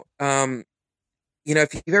 So, you know,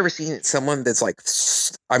 if you've ever seen someone that's like,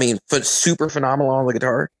 I mean, super phenomenal on the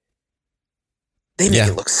guitar, they make Yeah.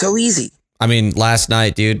 it look so easy. I mean, last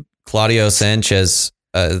night, dude, Claudio Sanchez,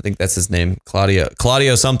 I think that's his name,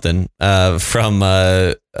 Claudio something, from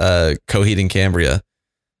Coheed and Cambria.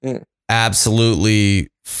 Mm. Absolutely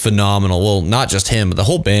phenomenal. Well, not just him, but the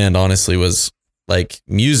whole band, honestly, was like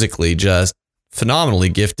musically just phenomenally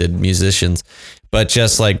gifted musicians. But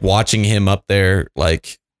just like watching him up there,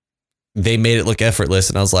 like they made it look effortless.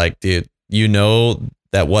 And I was like, dude, you know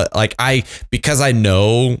that what, like because I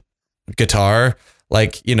know guitar,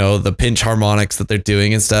 like, you know, the pinch harmonics that they're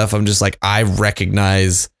doing and stuff, I'm just like, I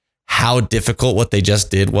recognize how difficult what they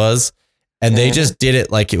just did was. And they just did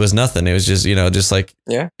it like it was nothing. It was just, you know, just like,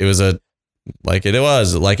 it was a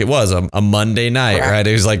Monday night, right?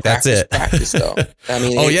 It was like, that's it. Practice though. I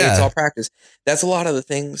mean, it's all practice. That's a lot of the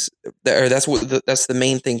things that's the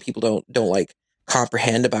main thing people don't like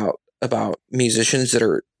comprehend about musicians that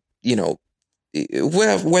are, you know,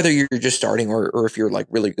 whether you're just starting or if you're like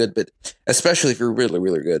really good, but especially if you're really,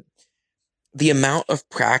 really good, the amount of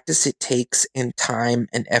practice it takes and time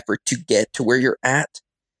and effort to get to where you're at.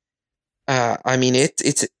 I mean,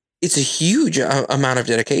 it's a huge amount of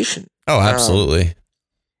dedication. Oh, absolutely.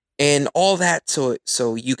 And all that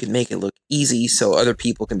so you can make it look easy, so other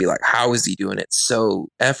people can be like, how is he doing it so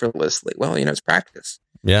effortlessly? Well, you know, it's practice.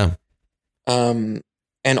 Yeah. And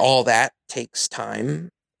all that takes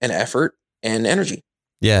time and effort and energy.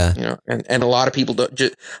 Yeah. You know, and a lot of people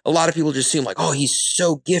just assume like, oh, he's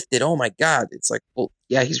so gifted. Oh my God. It's like, well,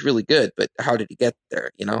 yeah, he's really good, but how did he get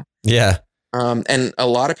there? You know? Yeah. And a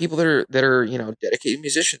lot of people that are, you know, dedicated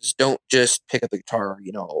musicians don't just pick up the guitar,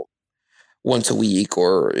 you know, once a week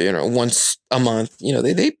or, you know, once a month. You know,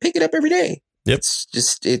 they pick it up every day. Yep. It's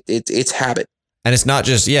just it's habit. And it's not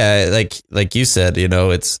just, like you said, you know,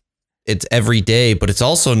 it's every day, but it's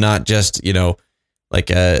also not just, you know,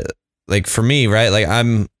 like for me, right? Like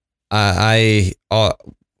I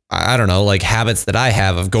don't know, like habits that I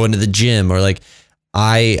have of going to the gym, or like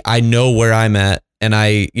I know where I'm at.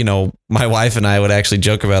 And you know, my wife and I would actually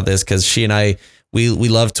joke about this because she and I, we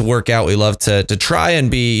love to work out. We love to try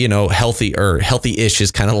and be, you know, healthy-ish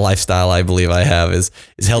is kind of the lifestyle I believe I have is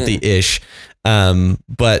healthy-ish.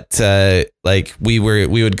 But like we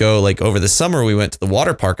would go, like over the summer, we went to the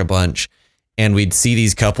water park a bunch and we'd see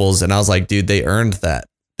these couples. And I was like, dude, they earned that.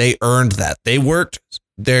 They worked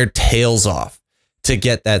their tails off to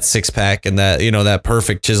get that six pack and that, you know, that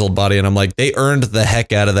perfect chiseled body. And I'm like, they earned the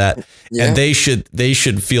heck out of that. Yeah. And they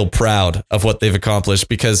should feel proud of what they've accomplished,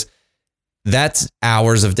 because that's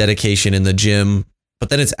hours of dedication in the gym, but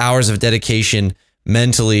then it's hours of dedication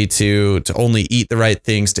mentally to only eat the right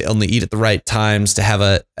things, to only eat at the right times, to have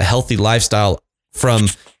a healthy lifestyle from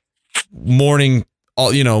morning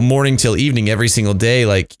till evening every single day.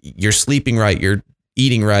 Like you're sleeping right, you're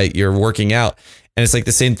eating right, you're working out. And it's like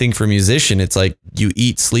the same thing for a musician. It's like you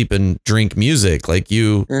eat, sleep, and drink music. Like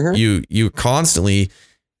you constantly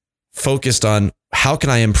focused on how can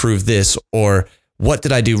I improve this, or what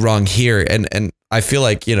did I do wrong here? And I feel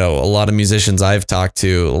like, you know, a lot of musicians I've talked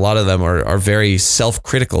to, a lot of them are very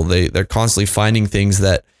self-critical. They're constantly finding things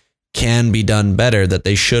that can be done better, that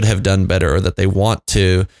they should have done better, or that they want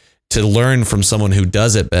to learn from someone who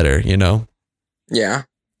does it better, you know? Yeah,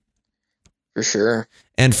 for sure.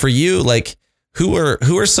 And for you, like, who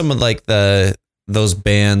are some of like those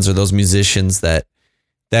bands or those musicians that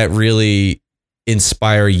really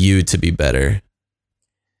inspire you to be better?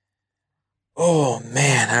 Oh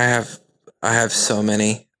man, I have so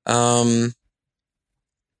many.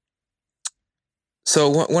 So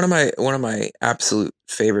one of my absolute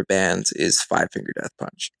favorite bands is Five Finger Death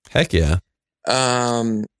Punch. Heck yeah.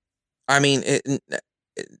 I mean,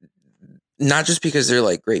 not just because they're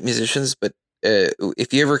like great musicians, but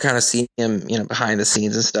if you ever kind of see them, you know, behind the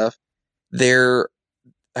scenes and stuff, they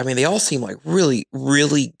all seem like really,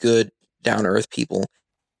 really good, down to earth people.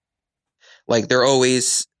 Like they're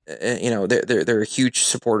always, you know, they're huge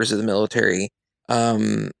supporters of the military,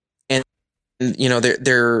 and you know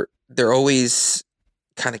they're always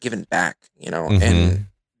kind of giving back, you know, and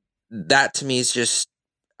that to me is just,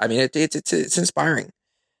 I mean, it's inspiring.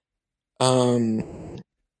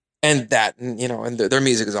 And that, you know, and their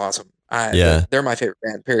music is awesome. They're my favorite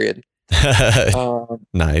band, period.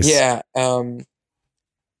 Nice. Yeah.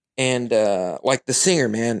 And like the singer,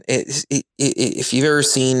 man, if you've ever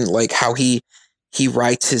seen like how he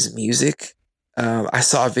writes his music, I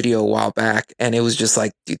saw a video a while back and it was just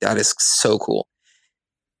like, dude, that is so cool.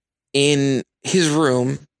 in his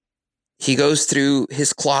room, he goes through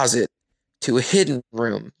his closet to a hidden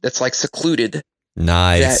room that's like secluded. That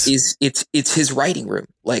Nice. is, it's his writing room.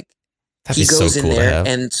 Like That'd he be so goes in cool to there have.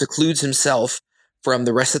 and secludes himself from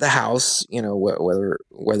the rest of the house. You know,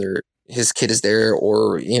 whether his kid is there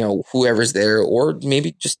or whoever's there, or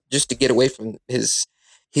maybe just to get away from his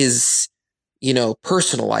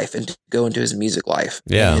personal life and to go into his music life.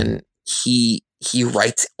 Yeah. And he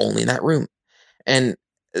writes only in that room, and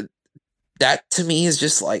that to me is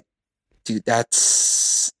just like, dude,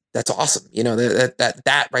 that's awesome.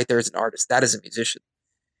 That right there is an artist. That is a musician.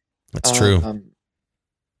 That's true.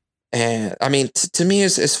 And I mean, to me,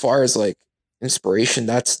 as far as like inspiration,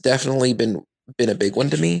 that's definitely been a big one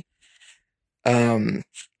to me. Um,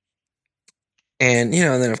 and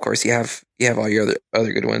and then of course you have all your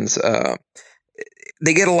other good ones.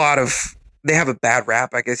 They get they have a bad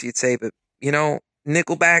rap, I guess you'd say, but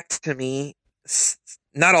Nickelback to me,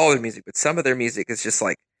 not all their music, but some of their music is just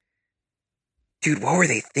like, dude, what were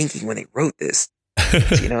they thinking when they wrote this?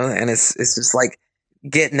 And it's just like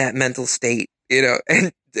get in that mental state,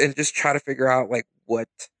 and just try to figure out like what,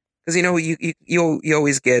 because you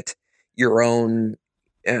always get your own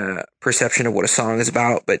perception of what a song is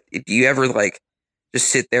about, but do you ever like just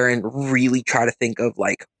sit there and really try to think of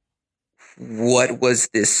like what was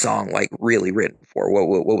this song like really written for?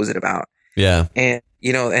 What was it about? Yeah. And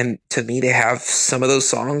and to me, they have some of those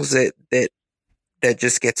songs that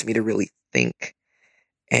just gets me to really think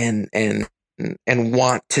and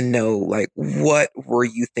want to know, like, what were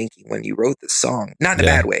you thinking when you wrote this song? Not in a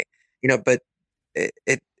bad way, but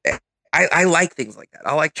I like things like that.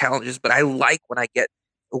 I like challenges, but I like when I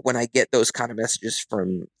get those kind of messages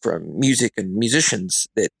from music and musicians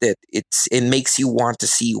that it makes you want to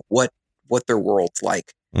see what their world's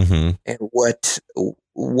like, Mm-hmm. and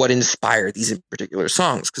what inspired these in particular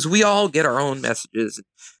songs, because we all get our own messages.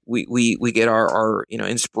 We get our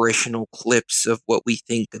inspirational clips of what we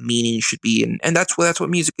think the meaning should be, and that's what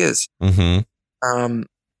music is. Mm-hmm.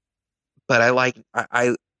 But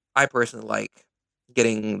I personally like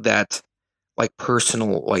getting that like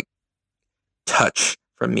personal like touch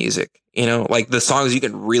from music. Like the songs you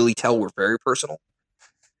can really tell were very personal.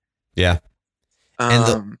 Yeah.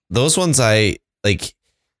 And those ones I like,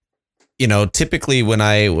 typically when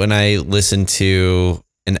I listen to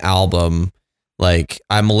an album, like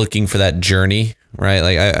I'm looking for that journey, right?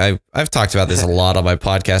 Like I've talked about this a lot on my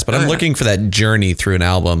podcast, but I'm looking for that journey through an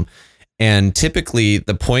album. And typically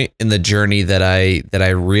the point in the journey that I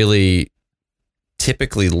really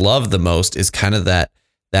typically love the most is kind of that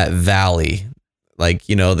valley. Like,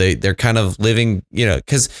 they're kind of living,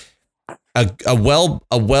 because a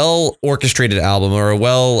well orchestrated album or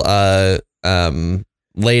a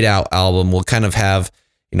laid out album will kind of have,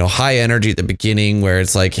 high energy at the beginning where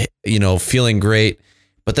it's like, feeling great.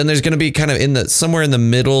 But then there's going to be kind of somewhere in the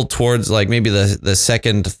middle towards like maybe the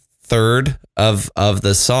second third of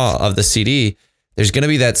the song of the CD. There's going to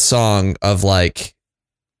be that song of like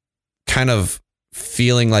kind of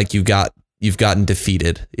feeling like you've gotten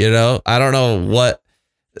defeated. I don't know what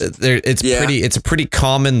there. It's a pretty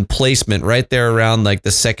common placement right there around like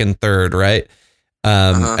the second third, right?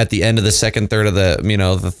 At the end of the second third of the,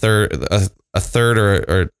 the third, a third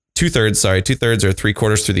or 2/3, sorry, 2/3 or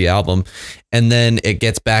 3/4 through the album. And then it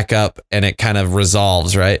gets back up and it kind of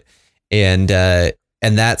resolves. Right. And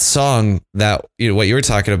that song that, what you were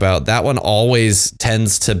talking about, that one always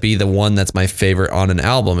tends to be the one that's my favorite on an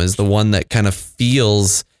album, is the one that kind of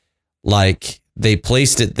feels like they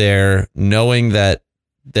placed it there knowing that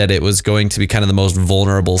it was going to be kind of the most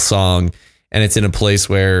vulnerable song. And it's in a place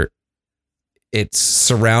where it's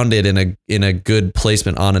surrounded in a good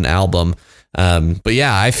placement on an album. But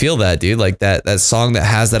yeah, I feel that, dude, like that song that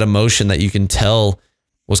has that emotion that you can tell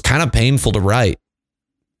was kind of painful to write.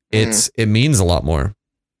 It means a lot more.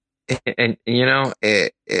 And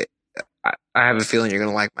I have a feeling you're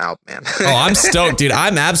going to like my album, man. Oh, I'm stoked, dude.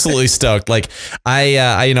 I'm absolutely stoked. Like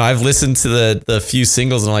I've listened to the few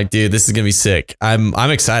singles and I'm like, dude, this is going to be sick. I'm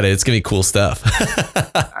excited. It's going to be cool stuff.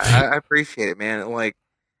 I appreciate it, man. Like,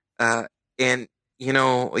 and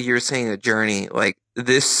you're saying a journey, like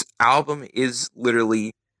this album is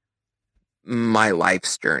literally my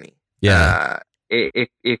life's journey. Yeah.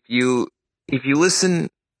 If you listen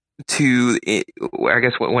to it, I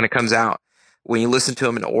guess when it comes out, when you listen to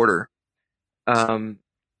them in order,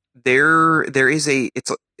 there is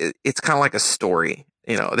it's kind of like a story.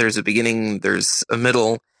 There's a beginning, there's a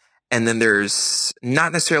middle, and then there's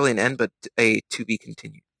not necessarily an end, but a to be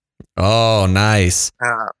continued. Oh, nice.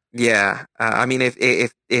 Yeah. I mean,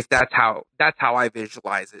 if that's how I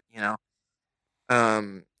visualize it,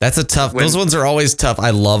 that's a tough. Those ones are always tough.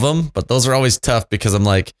 I love them, but those are always tough because I'm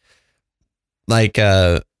like, like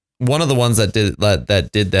one of the ones that did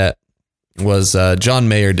that was John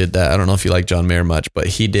Mayer did that. I don't know if you like John Mayer much, but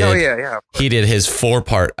he did. Oh yeah. He did his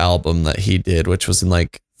 4-part album that he did, which was in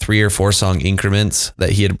like 3 or 4 song increments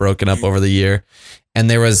that he had broken up over the year. And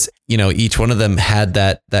there was, each one of them had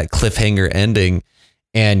that cliffhanger ending,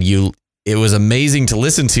 and it was amazing to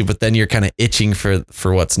listen to, but then you're kind of itching for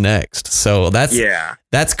what's next. So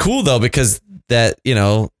that's cool though, because that,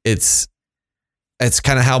 it's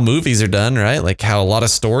kind of how movies are done, right? Like how a lot of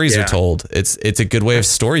stories are told. It's a good way of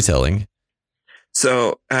storytelling.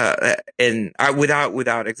 So, and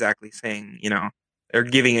without exactly saying, or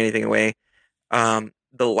giving anything away,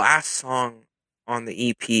 the last song on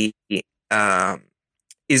the EP,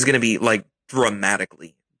 is going to be like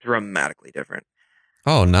dramatically different.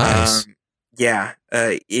 Oh, nice.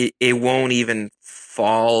 It won't even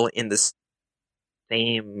fall in the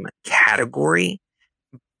same category,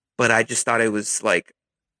 but I just thought it was like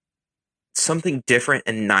something different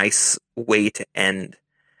and nice way to end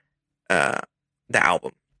the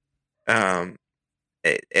album. I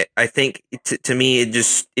think to me it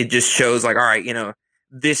just shows like, all right,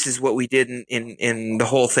 this is what we did in the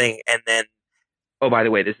whole thing, and then, oh, by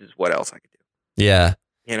the way, this is what else I could do. Yeah.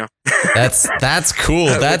 That's cool.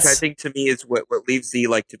 Which I think to me is what leaves the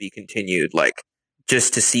like to be continued, like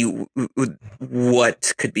just to see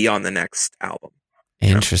what could be on the next album.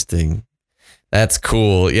 Interesting. That's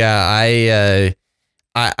cool. Yeah,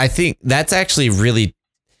 I think that's actually really,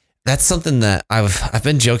 that's something that I've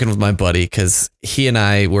been joking with my buddy, because he and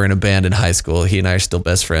I were in a band in high school. He and I are still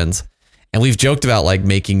best friends, and we've joked about like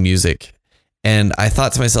making music. And I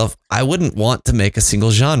thought to myself, I wouldn't want to make a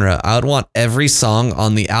single genre. I would want every song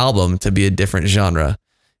on the album to be a different genre,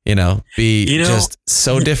 just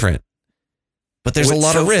so different. But there's a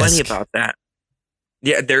lot of risk. What's so funny about that?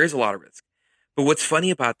 Yeah, there is a lot of risk. But what's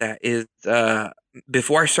funny about that is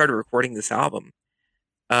before I started recording this album,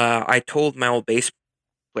 I told my old bass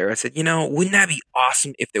player, I said, wouldn't that be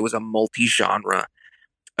awesome if there was a multi-genre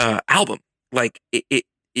album? Like it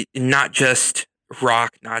not just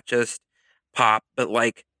rock, not just pop, but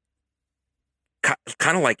like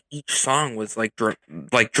kind of like each song was like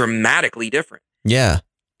dramatically different. Yeah.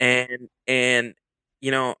 And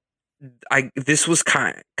this was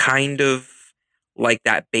kind of like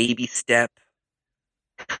that baby step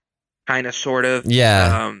kind of sort of.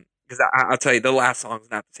 Yeah. Because I'll tell you, the last song's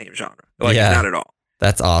not the same genre. Like, not at all.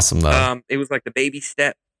 That's awesome though. It was like the baby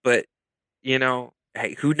step, but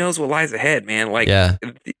hey, who knows what lies ahead, man? Like,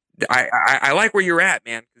 I like where you're at,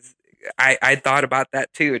 man. I thought about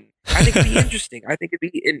that too, and I think it'd be interesting. I think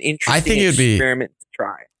it'd be an interesting experiment to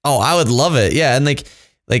try. Oh, I would love it. Yeah, and like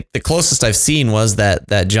the closest I've seen was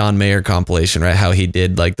that John Mayer compilation, right? How he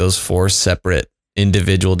did like those 4 separate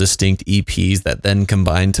individual distinct EPs that then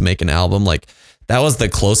combined to make an album. Like that was the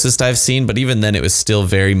closest I've seen, but even then it was still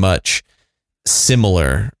very much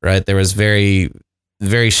similar, right? There was very,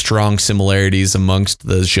 very strong similarities amongst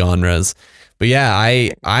the genres. But yeah,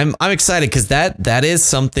 I'm excited because that is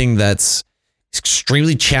something that's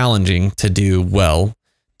extremely challenging to do well,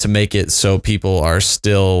 to make it so people are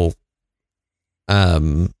still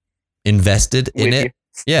invested in it.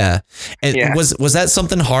 Yeah. And was that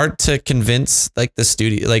something hard to convince like the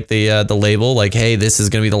studio, like the label, like, hey, this is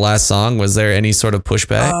going to be the last song? Was there any sort of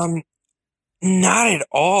pushback? Not at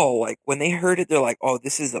all. Like when they heard it, they're like, oh,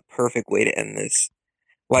 this is the perfect way to end this.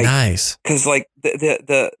 Like, nice. Cause like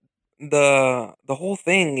the whole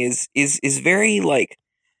thing is very like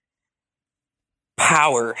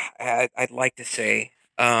power. I'd like to say,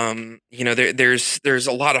 there's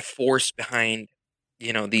a lot of force behind,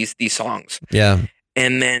 these songs. Yeah.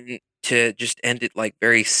 And then to just end it like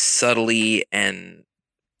very subtly and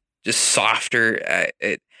just softer.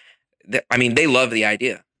 They love the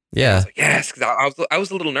idea. Yeah. I was like, yes, because I was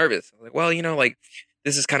a little nervous. I was like, well, like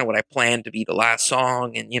this is kind of what I planned to be the last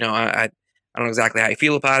song, and I don't know exactly how I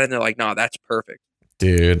feel about it. And they're like, no, that's perfect,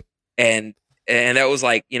 dude. And that was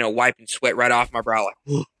like, wiping sweat right off my brow.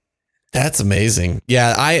 Like, that's amazing.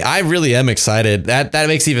 Yeah, I really am excited. That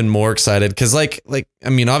makes even more excited because like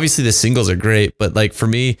obviously the singles are great, but like for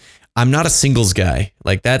me, I'm not a singles guy.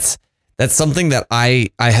 Like that's something that I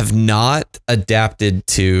have not adapted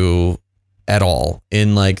to at all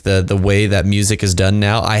in like the way that music is done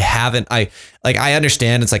now. I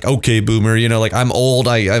understand it's like, okay, boomer, like I'm old.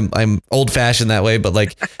 I'm old fashioned that way. But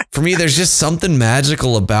like for me, there's just something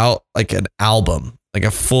magical about like an album, like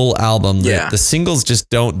a full album. That the singles just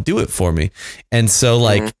don't do it for me. And so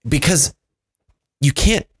like, because you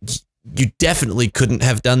definitely couldn't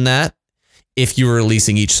have done that if you were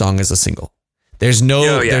releasing each song as a single. There's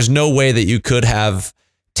no way that you could have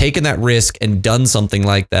taken that risk and done something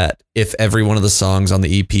like that if every one of the songs on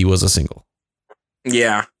the EP was a single.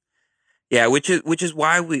 Yeah, yeah, which is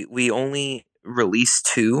why we only released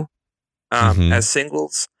 2 Mhm. as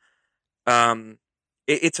singles.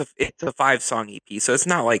 It's a 5-song EP, so it's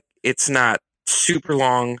not super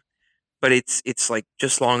long, but it's like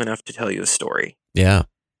just long enough to tell you a story. Yeah.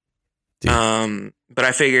 Dude. But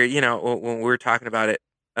I figure, when we were talking about it,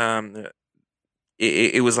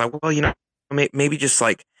 it was like, well, maybe just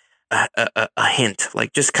like a hint,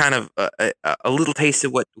 like just kind of a little taste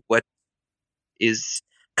of what is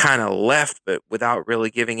kind of left, but without really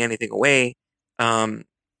giving anything away.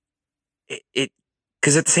 It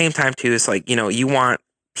because at the same time too, it's like, you want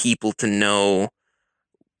people to know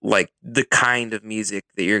like the kind of music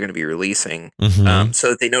that you're going to be releasing, Mhm. so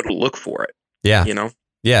that they know to look for it. Yeah.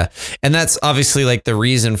 Yeah. And that's obviously like the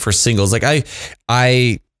reason for singles. Like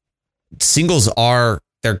singles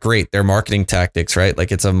they're great. They're marketing tactics, right?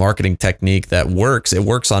 Like it's a marketing technique that works. It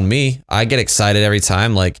works on me. I get excited every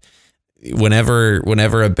time. Like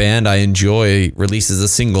whenever a band I enjoy releases a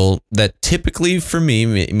single, that typically for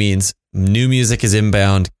me means new music is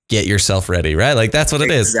inbound. Get yourself ready, right? Like that's what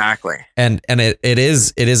it is. Exactly. And it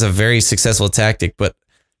is a very successful tactic, but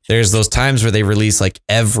there's those times where they release like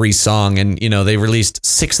every song, and they released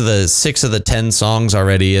 6 of the 10 songs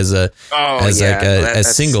already as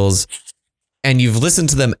singles, and you've listened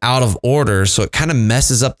to them out of order, so it kind of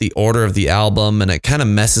messes up the order of the album, and it kind of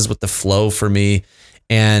messes with the flow for me,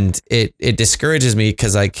 and it discourages me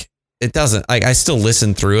because like it doesn't, like I still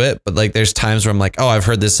listen through it, but like there's times where I'm like, oh, I've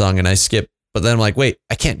heard this song and I skip, but then I'm like, wait,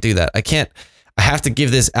 I can't do that. I have to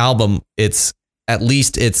give this album its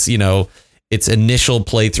initial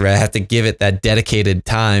playthrough. I have to give it that dedicated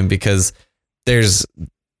time, because there's,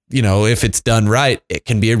 if it's done right, it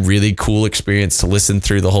can be a really cool experience to listen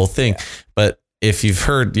through the whole thing. Yeah. But if you've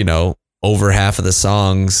heard, over half of the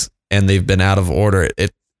songs and they've been out of order,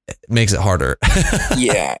 it makes it harder.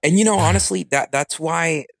 Yeah. And, honestly, that's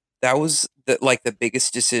why that was the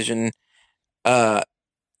biggest decision, the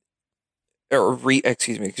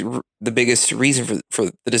biggest reason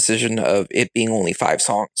for the decision of it being only 5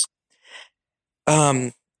 songs.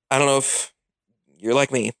 I don't know if you're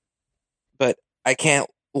like me, but I can't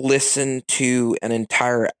listen to an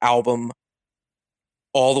entire album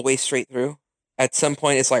all the way straight through. At some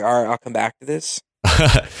point, it's like, all right, I'll come back to this.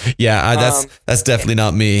 Yeah, that's definitely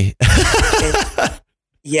not me.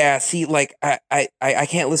 Yeah, see, like I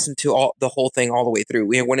can't listen to the whole thing all the way through.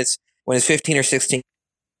 When it's 15 or 16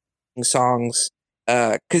 songs,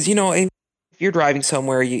 because if you're driving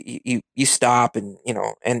somewhere, you stop and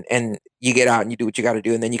and you get out and you do what you got to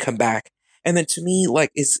do, and then you come back. And then to me,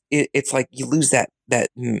 like it's like you lose that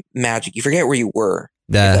magic. You forget where you were.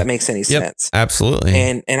 If that makes any sense. Absolutely.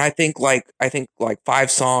 And I think like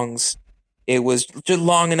 5 songs, it was just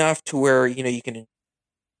long enough to where you can,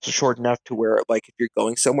 short enough to where like if you're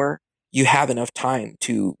going somewhere, you have enough time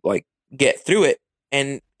to like get through it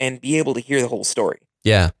and be able to hear the whole story.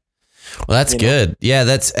 Yeah. Well, that's good.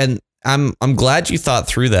 Yeah, and I'm glad you thought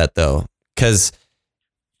through that though, because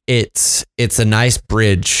it's a nice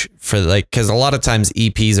bridge for like, because a lot of times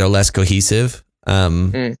EPs are less cohesive.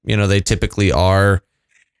 They typically are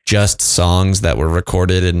just songs that were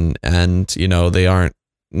recorded and they aren't,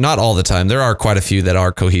 not all the time. There are quite a few that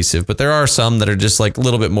are cohesive, but there are some that are just like a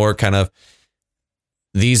little bit more kind of,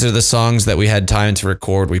 these are the songs that we had time to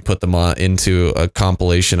record. We put them into a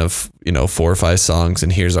compilation of, 4 or 5 songs,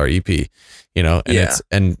 and here's our EP, and it's,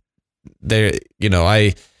 and there,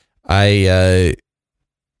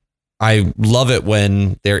 I love it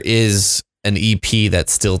when there is an EP that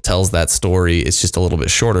still tells that story. It's just a little bit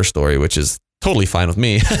shorter story, which is totally fine with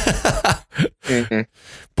me. Mm-hmm.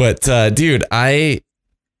 But dude, I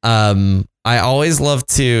always love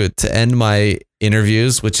to end my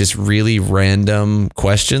interviews with just really random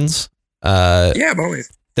questions. Yeah,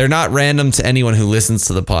 always. They're not random to anyone who listens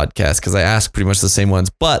to the podcast, because I ask pretty much the same ones,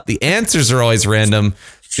 but the answers are always random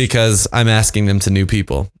because I'm asking them to new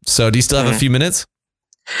people. So do you still have a few minutes?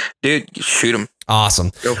 Dude, shoot them.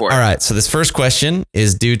 Awesome. Go for it. All right. So this first question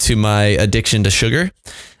is due to my addiction to sugar.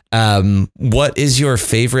 What is your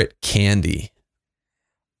favorite candy?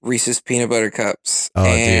 Reese's peanut butter cups. Oh,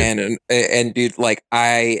 and dude, like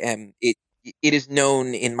it is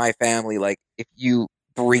known in my family, like if you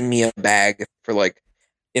bring me a bag for like,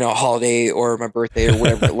 a holiday or my birthday or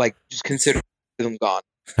whatever, like just consider them gone.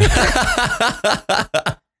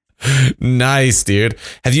 Nice, dude.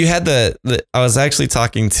 Have you had I was actually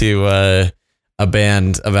talking to a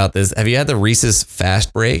band about this. Have you had the Reese's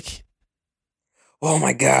Fast Break? Oh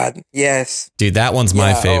my God. Yes. Dude, that one's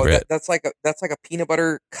my favorite. That's like a peanut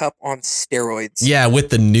butter cup on steroids. Yeah, with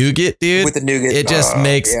the nougat, dude. With the nougat. It just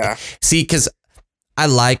makes, see, because I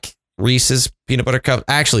like Reese's peanut butter cup.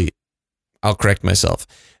 Actually, I'll correct myself.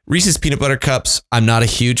 Reese's peanut butter cups, I'm not a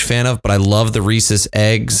huge fan of, but I love the Reese's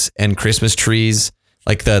eggs and Christmas trees,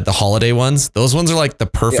 like the holiday ones. Those ones are like the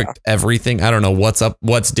perfect everything. I don't know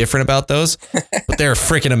what's different about those, but they're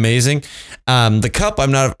freaking amazing. The cup,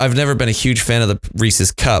 I've never been a huge fan of the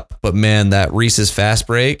Reese's cup, but man, that Reese's Fast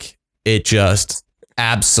Break, it just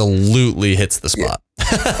absolutely hits the spot.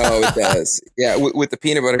 Oh, it does. Yeah, with the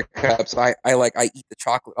peanut butter cups, I eat the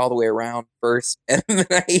chocolate all the way around first, and then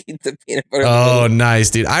I eat the peanut butter. Oh, nice,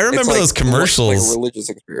 dude! I remember those commercials. It's like a religious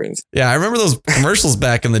experience. Yeah, I remember those commercials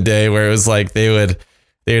back in the day where it was like they would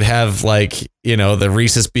have like, you know, the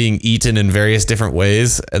Reese's being eaten in various different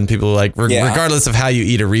ways, and people were like, regardless of how you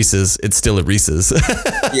eat a Reese's, it's still a Reese's.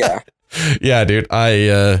 Yeah, yeah, dude.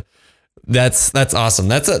 That's awesome.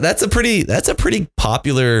 That's a pretty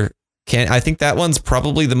popular. I think that one's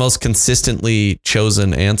probably the most consistently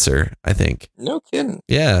chosen answer, I think. No kidding.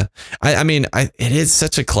 Yeah. I mean, it is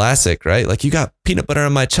such a classic, right? Like, you got peanut butter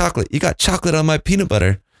on my chocolate. You got chocolate on my peanut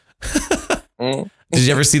butter. Did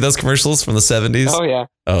you ever see those commercials from the 70s? Oh, yeah.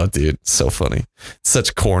 Oh, dude. So funny.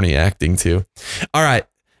 Such corny acting, too. All right.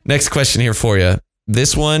 Next question here for you.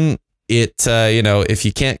 This one, if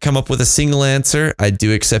you can't come up with a single answer, I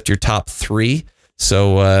do accept your top 3.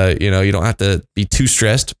 So, you don't have to be too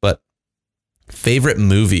stressed, but favorite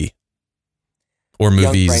movie or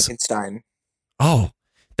movies? Young Frankenstein. Oh,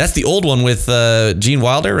 that's the old one with Gene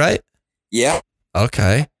Wilder, right? Yeah.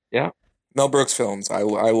 Okay. Yeah. Mel Brooks films. I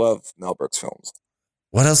love Mel Brooks films.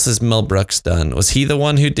 What else has Mel Brooks done? Was he the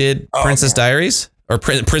one who did Princess Diaries or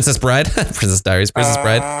Princess Bride? Princess Diaries, Princess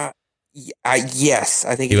Bride? Yes,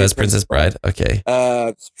 I think he was Princess Bride. Okay.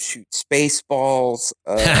 Spaceballs.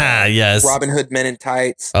 Yes. Robin Hood Men in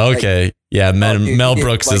Tights. Okay. Mel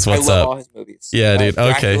Brooks is what's I love up. all his movies. Yeah, dude.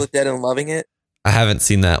 Okay. Dracula Dead and Loving It. I haven't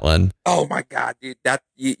seen that one. Oh my god, dude!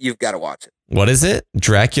 You've got to watch it. What is it?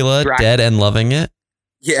 Dracula Dead and Loving It.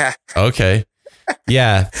 Yeah. Okay.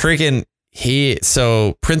 Yeah. Freaking.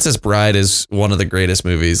 So Princess Bride is one of the greatest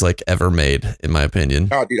movies like ever made, in my opinion.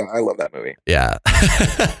 Oh, dude, I love that movie. Yeah.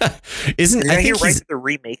 Did I hear right that they're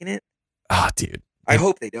remaking it? Oh, dude. I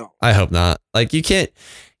hope they don't. I hope not. Like, you can't,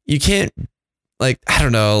 like, I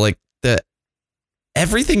don't know, like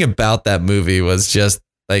everything about that movie was just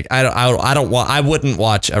like, I wouldn't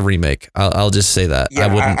watch a remake. I'll just say that. Yeah,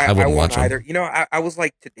 I wouldn't watch either. them. You know, I was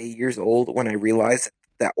like today years old when I realized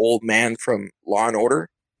that old man from Law and Order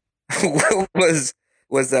was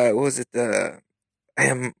what was it?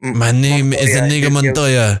 My name is Inigo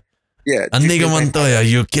Montoya. Yeah, Inigo Montoya.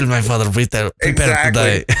 You killed my father. Prepare to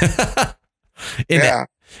die.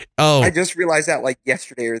 I just realized that like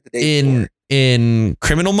yesterday or the day before. In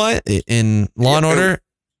Criminal Minds, in Law and Order.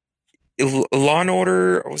 Law and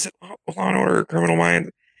Order, was it Law and Order? Criminal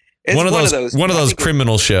Minds. It's one of those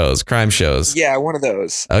criminal shows, crime shows. Yeah, one of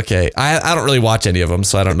those. Okay, I don't really watch any of them,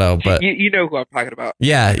 so I don't know. But you know who I'm talking about.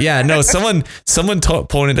 Yeah. No, someone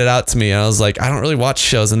pointed it out to me, and I was like, I don't really watch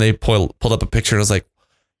shows, and they pulled up a picture, and I was like,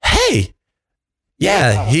 hey,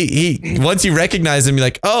 yeah, he once you recognize him, you're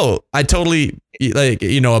like, oh, I totally like,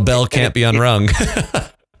 a bell can't be unrung.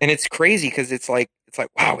 And it's crazy because it's like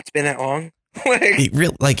wow, it's been that long.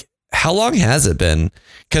 like how long has it been?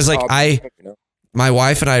 Because like my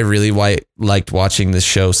wife and I really liked watching this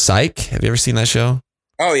show, Psych. Have you ever seen that show?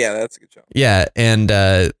 Oh, yeah, that's a good show. Yeah, and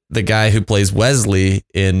the guy who plays Wesley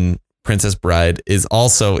in Princess Bride is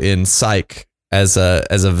also in Psych as a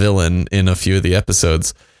villain in a few of the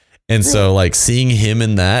episodes. And so, like, seeing him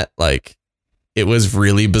in that, like, it was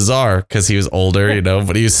really bizarre because he was older,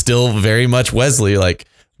 but he was still very much Wesley, like,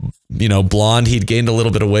 blonde. He'd gained a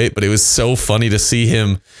little bit of weight, but it was so funny to see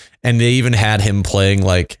him. And they even had him playing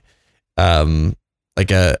like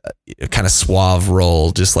a kind of suave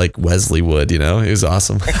role, just like Wesley would, it was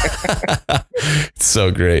awesome. It's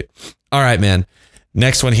so great. All right, man.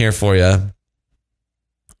 Next one here for you.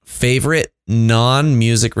 Favorite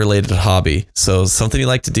non-music related hobby. So something you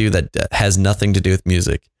like to do that has nothing to do with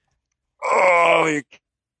music. Oh, you're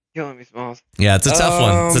killing me, Smalls. Yeah, it's a tough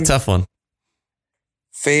one. It's a tough one.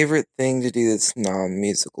 Favorite thing to do that's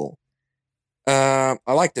non-musical. I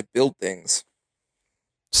like to build things.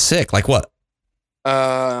 Sick. Like what?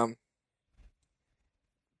 Man,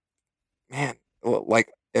 well,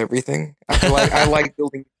 like everything. I like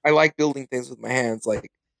building. I like building things with my hands, like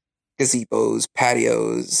gazebos,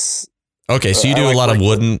 patios. Okay, so you do a lot of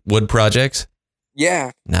wood projects.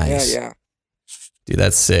 Yeah. Nice. Yeah. Dude,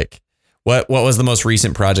 that's sick. What was the most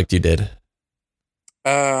recent project you did?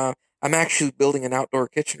 I'm actually building an outdoor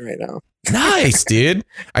kitchen right now. Nice, dude.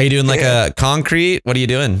 Are you doing like a concrete? What are you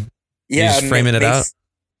doing? Yeah, you just framing it out.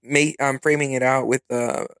 I'm framing it out with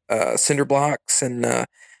cinder blocks and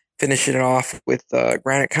finishing it off with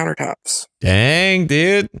granite countertops. Dang,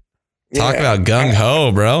 dude. Talk Yeah. about gung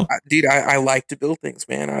ho, bro. Dude, I like to build things,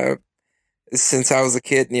 man. Since I was a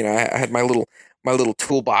kid, I had my little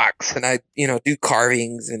toolbox, and I do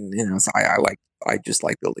carvings, and so I just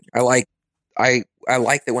like building. I like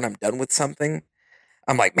that when I'm done with something,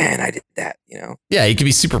 I'm like, man, I did that. Yeah, you can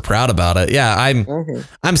be super proud about it. Yeah,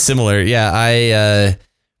 I'm similar. Yeah,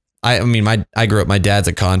 I mean, I grew up. My dad's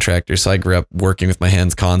a contractor, so I grew up working with my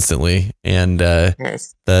hands constantly. And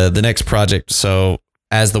Nice. the next project. So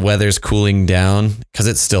as the weather's cooling down, because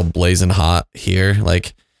it's still blazing hot here,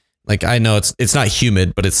 like I know it's not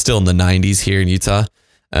humid, but it's still in the 90s here in Utah.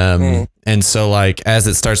 And so like as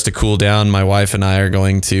it starts to cool down, my wife and I are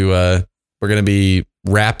going to we're going to be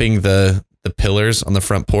wrapping the pillars on the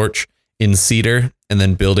front porch in cedar, and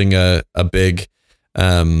then building a big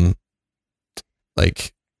we're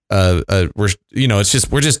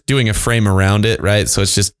just doing a frame around it, right? So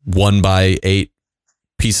it's just 1x8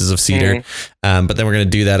 pieces of cedar. But then we're going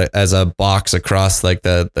to do that as a box across like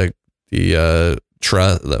the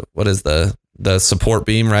support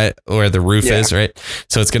beam, right? Where the roof is, right?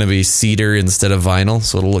 So it's going to be cedar instead of vinyl.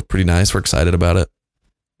 So it'll look pretty nice. We're excited about it.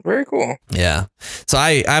 Very cool. Yeah. So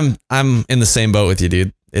I'm in the same boat with you,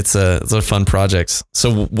 dude. It's a fun project.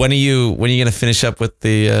 So when are you going to finish up with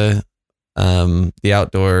the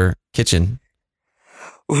outdoor kitchen?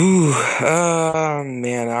 Ooh,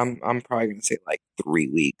 man, I'm probably gonna say like 3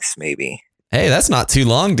 weeks, maybe. Hey, that's not too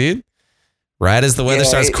long, dude. Right as the weather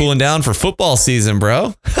starts cooling down for football season,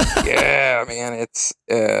 bro. Yeah, man, it's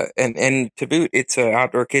and to boot, it's an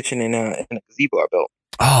outdoor kitchen in a gazebo I built.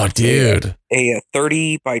 Oh, dude, a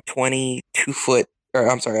 30 by 20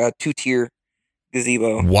 2-tier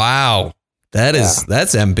gazebo. Wow,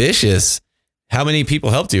 that's ambitious. How many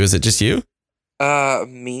people helped you? Is it just you?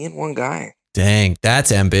 Me and one guy. Dang,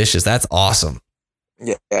 that's ambitious. That's awesome.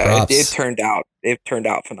 Yeah, it turned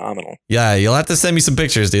out phenomenal. Yeah, you'll have to send me some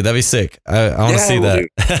pictures, dude. That'd be sick. I want to see that.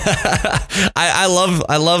 I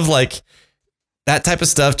love like that type of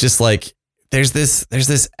stuff. Just like there's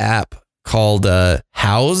this app called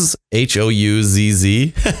Houzz,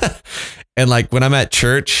 Houzz, and like when I'm at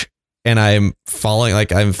church and I'm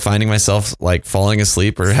finding myself like falling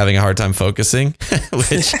asleep or having a hard time focusing,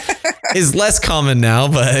 which is less common now,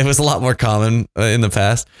 but it was a lot more common in the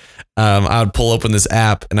past. I would pull open this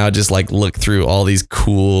app and I would just like look through all these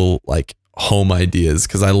cool like home ideas,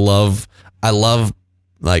 because I love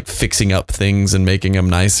like fixing up things and making them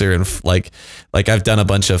nicer, and like I've done a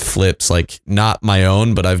bunch of flips, like not my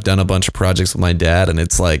own, but I've done a bunch of projects with my dad, and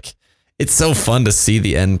it's like it's so fun to see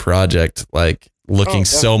the end project like looking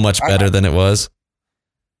so much better than it was.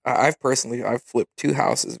 I've flipped 2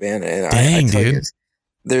 houses, man, and dang, dude.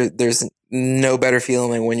 There's no better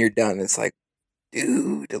feeling than when you're done. It's like,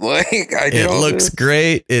 dude, like it looks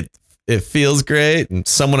great. It feels great, and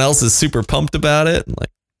someone else is super pumped about it. And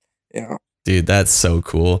like, yeah, dude, that's so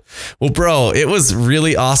cool. Well, bro, it was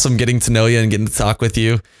really awesome getting to know you and getting to talk with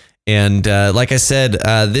you. And like I said,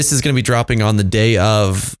 this is going to be dropping on the day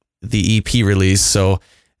of the EP release. So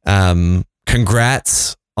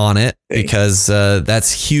congrats on it. Thanks. Because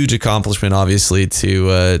that's huge accomplishment, obviously,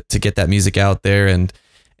 to get that music out there. And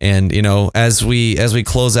as we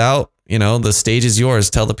close out, the stage is yours.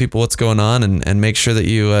 Tell the people what's going on, and make sure that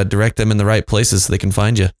you direct them in the right places so they can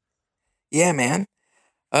find you. Yeah, man.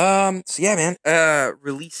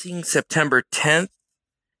 Releasing September 10th,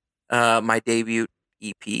 my debut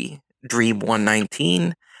EP, Dream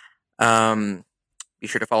 119. Be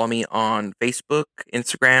sure to follow me on Facebook,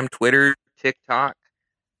 Instagram, Twitter, TikTok.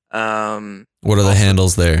 What are the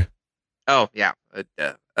handles there? Oh, yeah.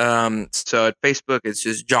 So at Facebook, it's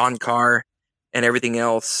just John Carr, and everything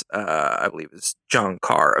else, I believe, is John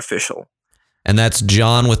Carr Official. And that's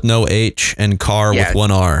John with no H and Carr with one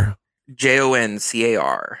R.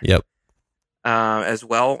 JONCAR. Yep. As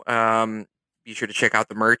well, be sure to check out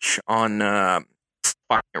the merch on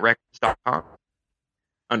FindItRecords.com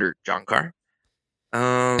under John Carr.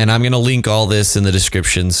 And I'm going to link all this in the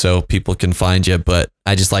description so people can find you, but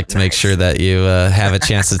I just like to make sure that you have a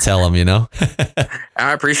chance to tell them,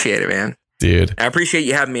 I appreciate it, man. Dude. I appreciate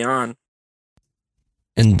you having me on.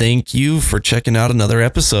 And thank you for checking out another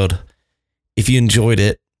episode. If you enjoyed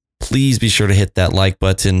it, please be sure to hit that like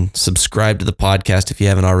button, subscribe to the podcast if you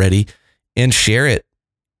haven't already, and share it.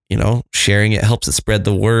 Sharing it helps it spread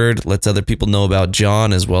the word, lets other people know about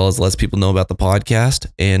John, as well as lets people know about the podcast.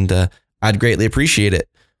 And I'd greatly appreciate it.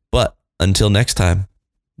 But until next time,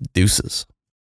 deuces.